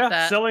 Don't let Yeah,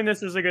 that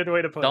silliness is a good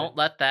way to put it. don't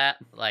let that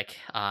like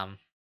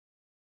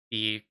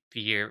be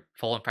your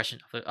full impression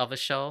of the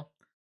show.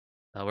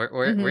 We're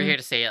Mhm, here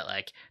to say it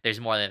like there's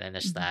more than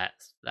just mhm. that.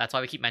 That's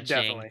why we keep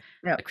mentioning Definitely.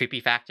 the Yep, creepy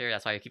factor.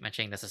 That's why we keep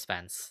mentioning the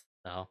suspense.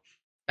 So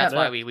that's yep.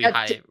 why Yeah. we Uh,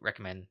 highly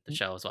recommend the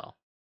show as well.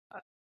 Uh,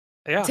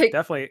 yeah, take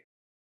definitely.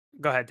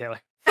 Go ahead, Taylor.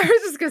 I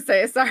was just gonna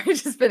say, sorry,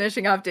 just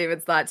finishing off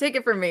David's thought. Take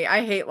it from me.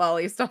 I hate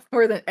lolly stuff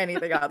more than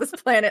anything on this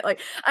planet. Like,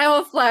 I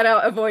will flat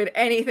out avoid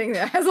anything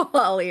that has a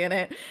lolly in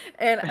it.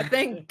 And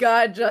thank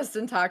God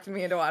Justin talked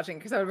me into watching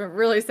because I would have been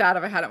really sad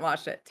if I hadn't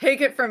watched it. Take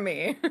it from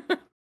me.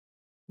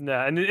 No,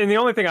 and the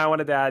only thing I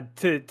wanted to add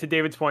to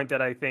David's point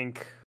that I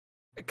think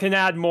can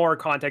add more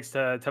context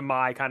to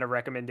my kind of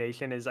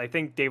recommendation is I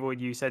think David what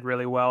you said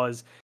really well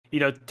is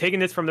taking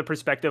this from the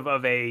perspective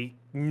of a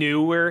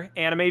newer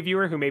anime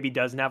viewer who maybe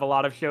doesn't have a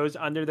lot of shows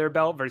under their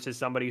belt versus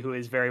somebody who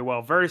is very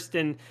well versed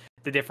in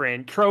the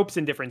different tropes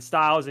and different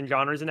styles and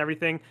genres and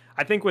everything.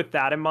 I think with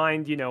that in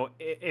mind,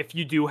 if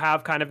you do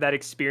have kind of that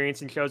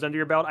experience in shows under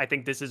your belt, I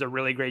think this is a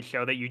really great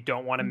show that you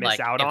don't want to miss Like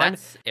out on.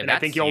 if And I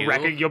think that's you,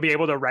 you'll be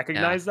able to yeah.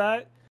 recognize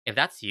that. If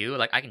that's you,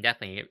 like I can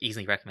definitely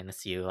easily recommend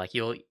this to you.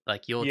 You'll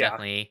Yeah.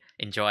 definitely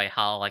enjoy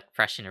how like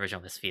fresh and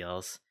original this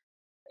feels.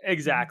 Mhm.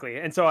 Exactly.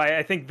 And so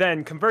I think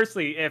then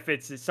conversely, if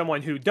it's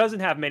someone who doesn't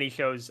have many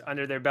shows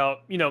under their belt,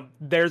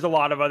 there's a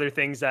lot of other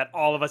things that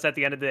all of us at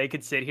the end of the day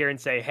could sit here and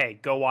say, hey,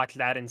 go watch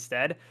that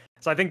instead.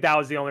 So I think that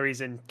was the only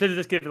reason to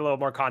just give it a little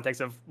more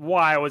context of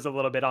why I was a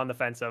little bit on the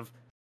fence of,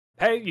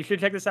 hey, you should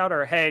check this out,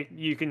 or hey,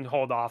 you can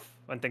hold off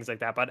on things like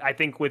that. But I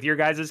think with your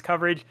guys'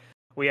 coverage,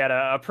 we had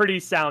a pretty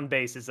sound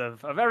basis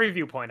of every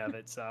viewpoint of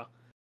it. So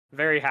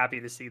very happy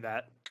to see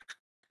that.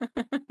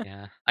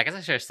 Yeah, I guess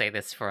I should say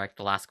this for like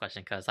the last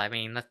question because I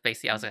mean that's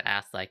basically I was gonna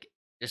ask like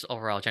just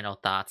overall general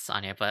thoughts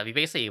on it, but we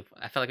basically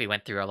I feel like we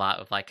went through a lot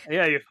of like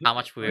Yeah, how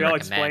much we we would all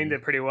explained recommend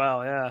it pretty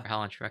well. Yeah. or how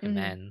much we Mhm.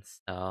 recommend.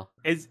 So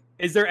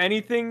Is there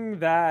anything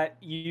that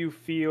you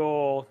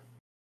feel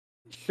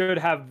should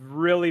have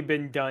really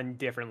been done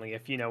differently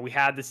if we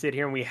had to sit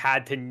here and we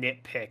had to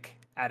nitpick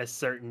at a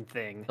certain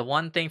thing? the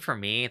one thing for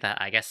me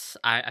that I guess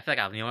I feel like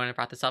I've known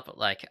brought this up, but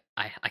like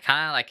I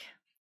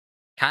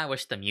kind of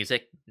wish the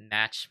music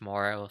matched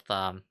more with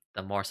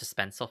the more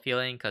suspenseful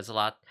feeling because a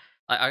lot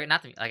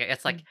not the, like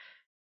it's Mhm.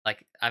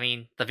 like I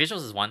mean the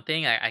visuals is one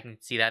thing I can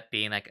see that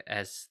being like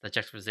as the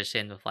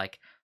juxtaposition with like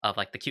of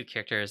like the cute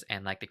characters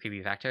and like the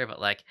creepy factor, but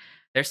like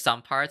there's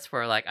some parts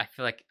where like I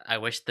feel like I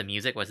wish the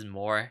music was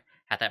more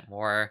had that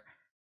more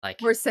like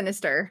More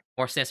sinister.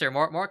 more sinister,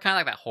 more kind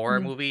of like that horror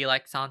Mhm. movie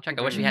like soundtrack.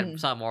 I wish we Hmm. had Mhm.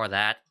 some more of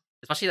that,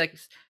 especially like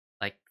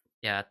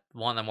yeah,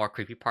 one of the more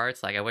creepy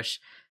parts. Like I wish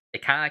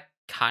it kind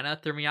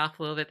of threw me off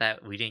a little bit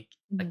that we didn't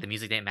like Mhm. the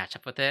music didn't match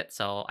up with it.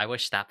 So I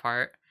wish that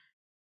part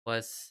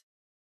was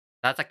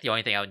that's like the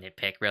only thing I would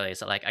nitpick really.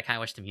 So like I kind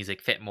of wish the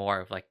music fit more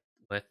of like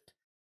with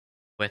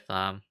with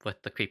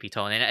the creepy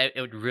tone, and it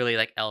would really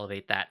like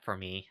elevate that for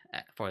me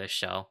for this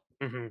show.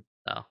 Hmm.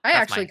 So I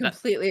that's actually my that.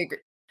 completely agree.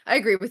 I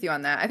agree with you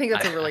on that. I think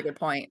that's a really I, good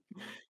point.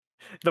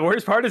 The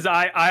worst part is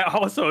I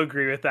also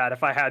agree with that.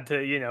 If I had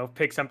to,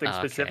 pick something okay,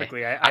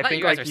 specifically, I I thought think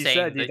you guys were like you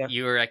saying said, that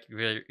you were like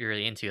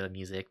really into the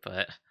music,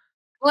 but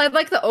Well, I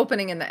like the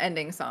opening and the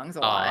ending songs a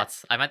oh, lot.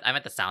 that's I meant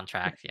the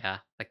soundtrack. Yeah,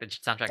 like the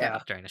soundtrack Yeah. yeah.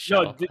 during the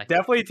No, show. Like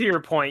definitely to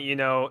your point,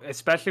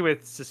 especially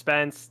with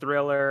suspense,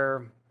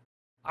 thriller.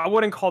 I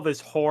wouldn't call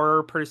this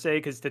horror per se,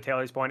 because to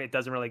Taylor's point, it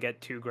doesn't really get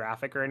too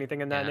graphic or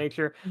anything in that yeah,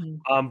 nature.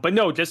 Mhm. But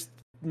no, just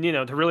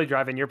to really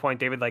drive in your point,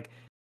 David, like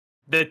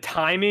the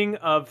timing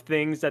of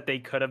things that they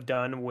could have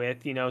done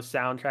with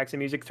soundtracks and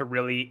music to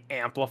really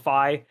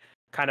amplify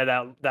kind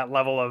of that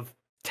level of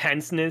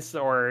tenseness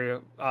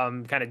or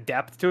kind of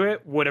depth to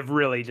it would have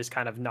really just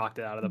kind of knocked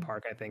it out of the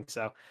park, I think.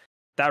 So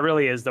that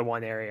really is the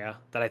one area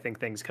that I think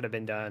things could have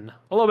been done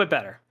a little bit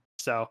better.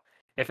 So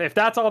if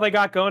that's all they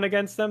got going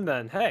against them,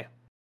 then hey,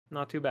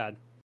 not too bad.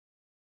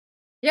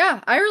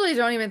 Yeah, I really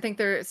don't even think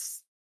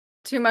there's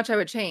too much I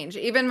would change,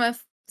 even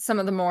with some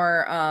of the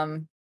more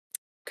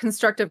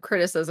constructive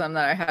criticism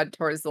that I had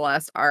towards the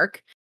last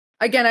arc.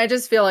 Again, I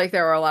just feel like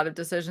there were a lot of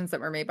decisions that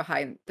were made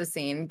behind the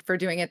scene for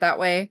doing it that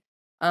way.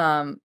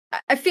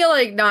 I feel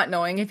like not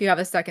knowing if you have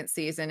a second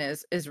season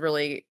is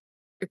really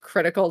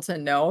critical to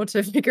know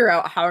to figure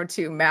out how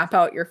to map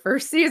out your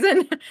first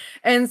season.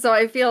 And so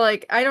I feel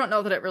like I don't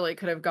know that it really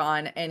could have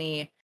gone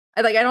any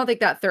I don't think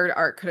that third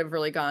arc could have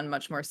really gone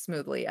much more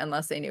smoothly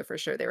unless they knew for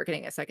sure they were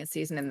getting a second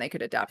season and they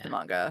could adapt the yeah.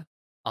 manga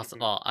Also, Mhm.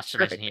 well, I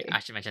perfectly.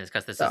 should mention this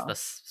because this is the So,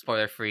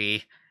 spoiler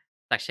free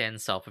section.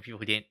 So for people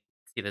who didn't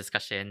see the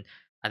discussion,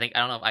 I don't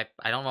know if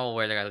I don't know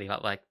where they're gonna leave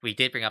out. Like we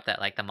did bring up that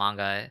like the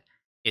manga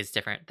is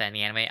different than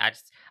the anime. I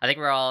think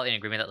we're all in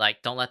agreement that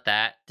like don't let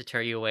that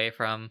deter you away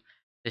from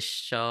this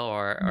show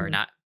or mhm,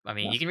 not. I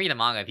mean, yeah. you can read the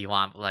manga if you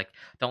want, but like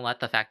don't let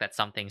the fact that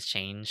some things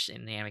changed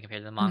in the anime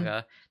compared to the Mhm,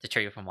 manga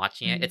deter you from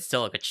watching it. mhm, It's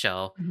still a good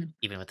show mhm,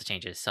 even with the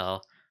changes.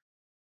 So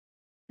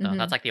that's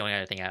mhm. like the only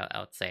other thing I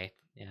would say.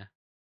 Yeah.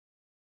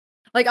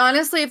 Like,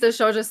 honestly, if the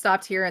show just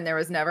stopped here and there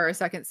was never a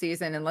second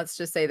season, and let's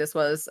just say this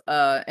was,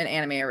 an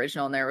anime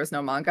original and there was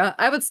no manga,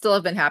 I would still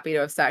have been happy to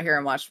have sat here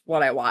and watched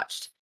what I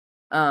watched.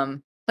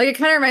 Like, it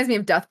kinda reminds me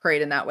of Death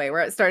Parade in that way,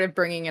 where it started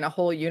bringing in a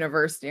whole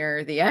universe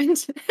near the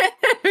end.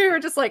 We were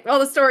just like, "Well,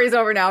 the story's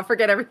over now,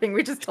 forget everything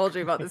we just told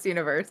you about this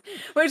universe,"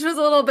 which was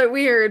a little bit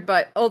weird,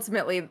 but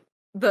ultimately,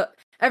 the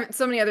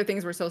so many other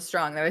things were so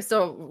strong that I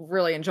still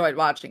really enjoyed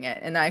watching it,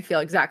 and I feel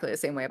exactly the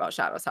same way about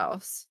Shadow's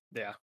House.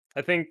 Yeah.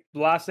 I think the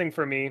last thing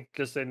for me,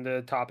 just in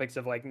the topics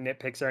of like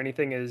nitpicks or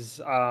anything, is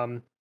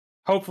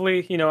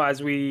hopefully,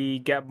 as we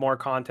get more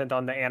content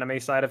on the anime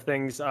side of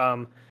things,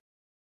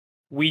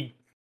 we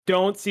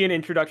don't see an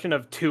introduction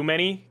of too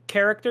many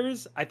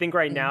characters. I think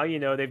right Mm.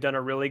 now, they've done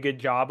a really good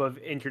job of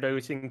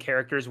introducing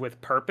characters with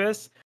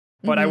purpose.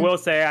 But I Mhm, will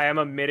say I am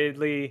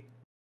admittedly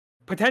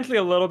potentially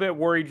a little bit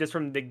worried just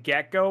from the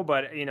get-go,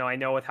 but I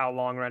know with how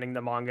long running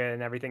the manga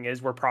and everything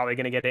is, we're probably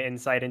going to get an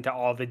insight into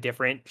all the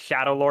different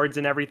shadow lords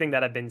and everything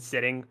that have been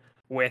sitting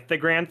with the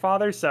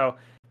grandfather. So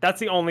That's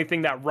the only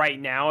thing that right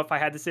now, if I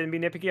had to sit and be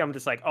nitpicky, I'm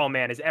just like, oh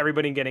man, is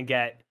everybody gonna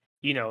get,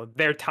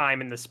 their time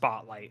in the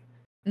spotlight,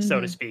 so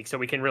to Mhm. speak, so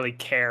we can really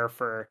care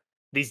for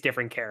these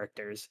different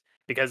characters.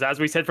 Because as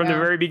we said from the Yeah.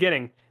 very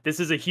beginning, this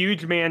is a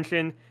huge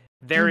mansion.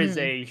 There is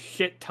Mhm. a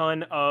shit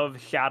ton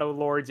of shadow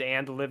lords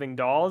and living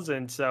dolls,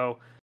 and so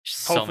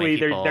So many hopefully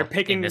they're people in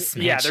picking, this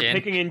yeah, they're mansion.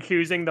 picking and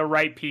choosing the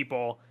right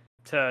people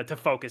to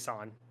focus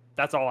on.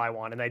 That's all I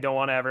want, and I don't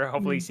want to ever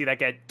hopefully Mhm. see that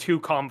get too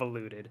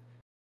convoluted.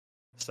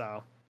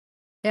 So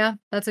Yeah,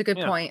 that's a good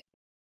yeah, point.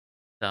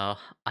 So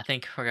I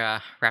think we're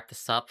gonna wrap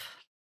this up.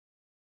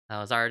 That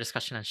was our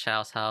discussion on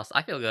Shadow's House.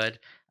 I feel good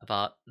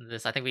about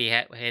this. I think we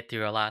hit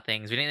through a lot of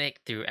things. We didn't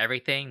get through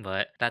everything,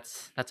 but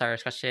that's our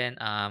discussion.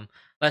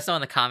 Let us know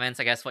in the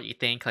comments, I guess, what you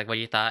think, like what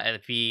you thought. And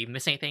if we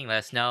miss anything, let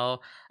us know.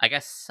 I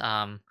guess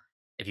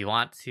if you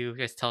want to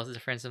just tell us the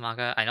difference in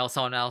manga, I know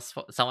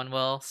someone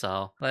will.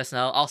 So let us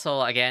know.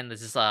 Also, again,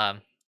 this is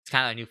it's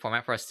kind of a new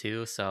format for us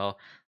too. So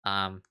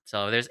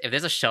if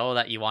there's a show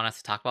that you want us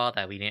to talk about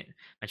that we didn't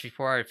mention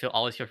before,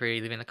 always feel free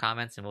to leave it in the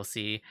comments, and we'll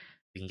see if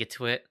we can get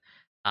to it.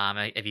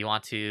 If you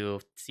want to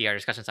see our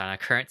discussions on our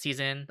current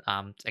season,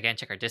 again,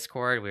 check our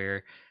Discord.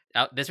 We're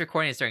out. This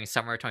recording is during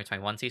summer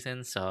 2021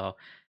 season, so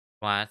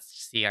if you want to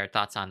see our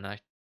thoughts on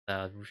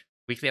the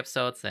weekly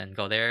episodes, then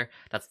go there.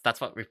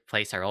 That's what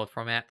replaced our old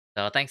format.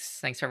 So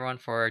thanks everyone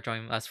for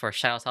joining us for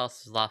Shadow's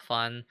House. It was a lot of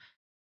fun,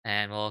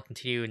 and we'll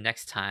continue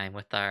next time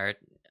with our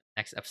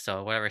next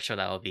episode, whatever show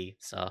that will be.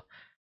 So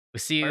we'll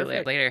see you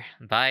perfect. later.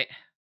 Bye.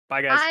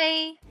 Bye, guys.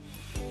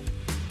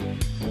 Bye.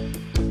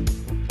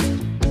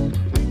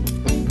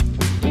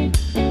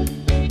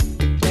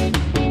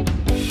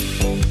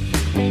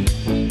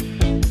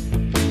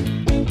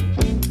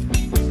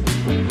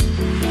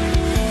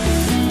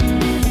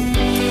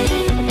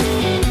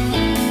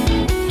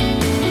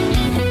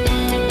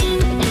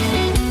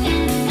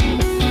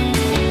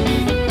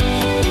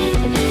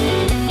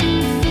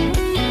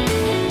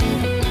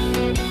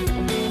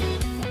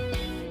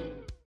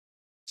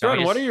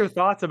 Jordan, what are your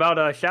thoughts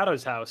about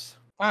Shadow's House?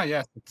 Ah,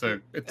 yes, it's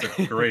a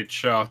great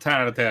show. 10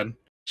 out of 10.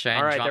 Should I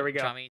All right, draw, there we go. draw me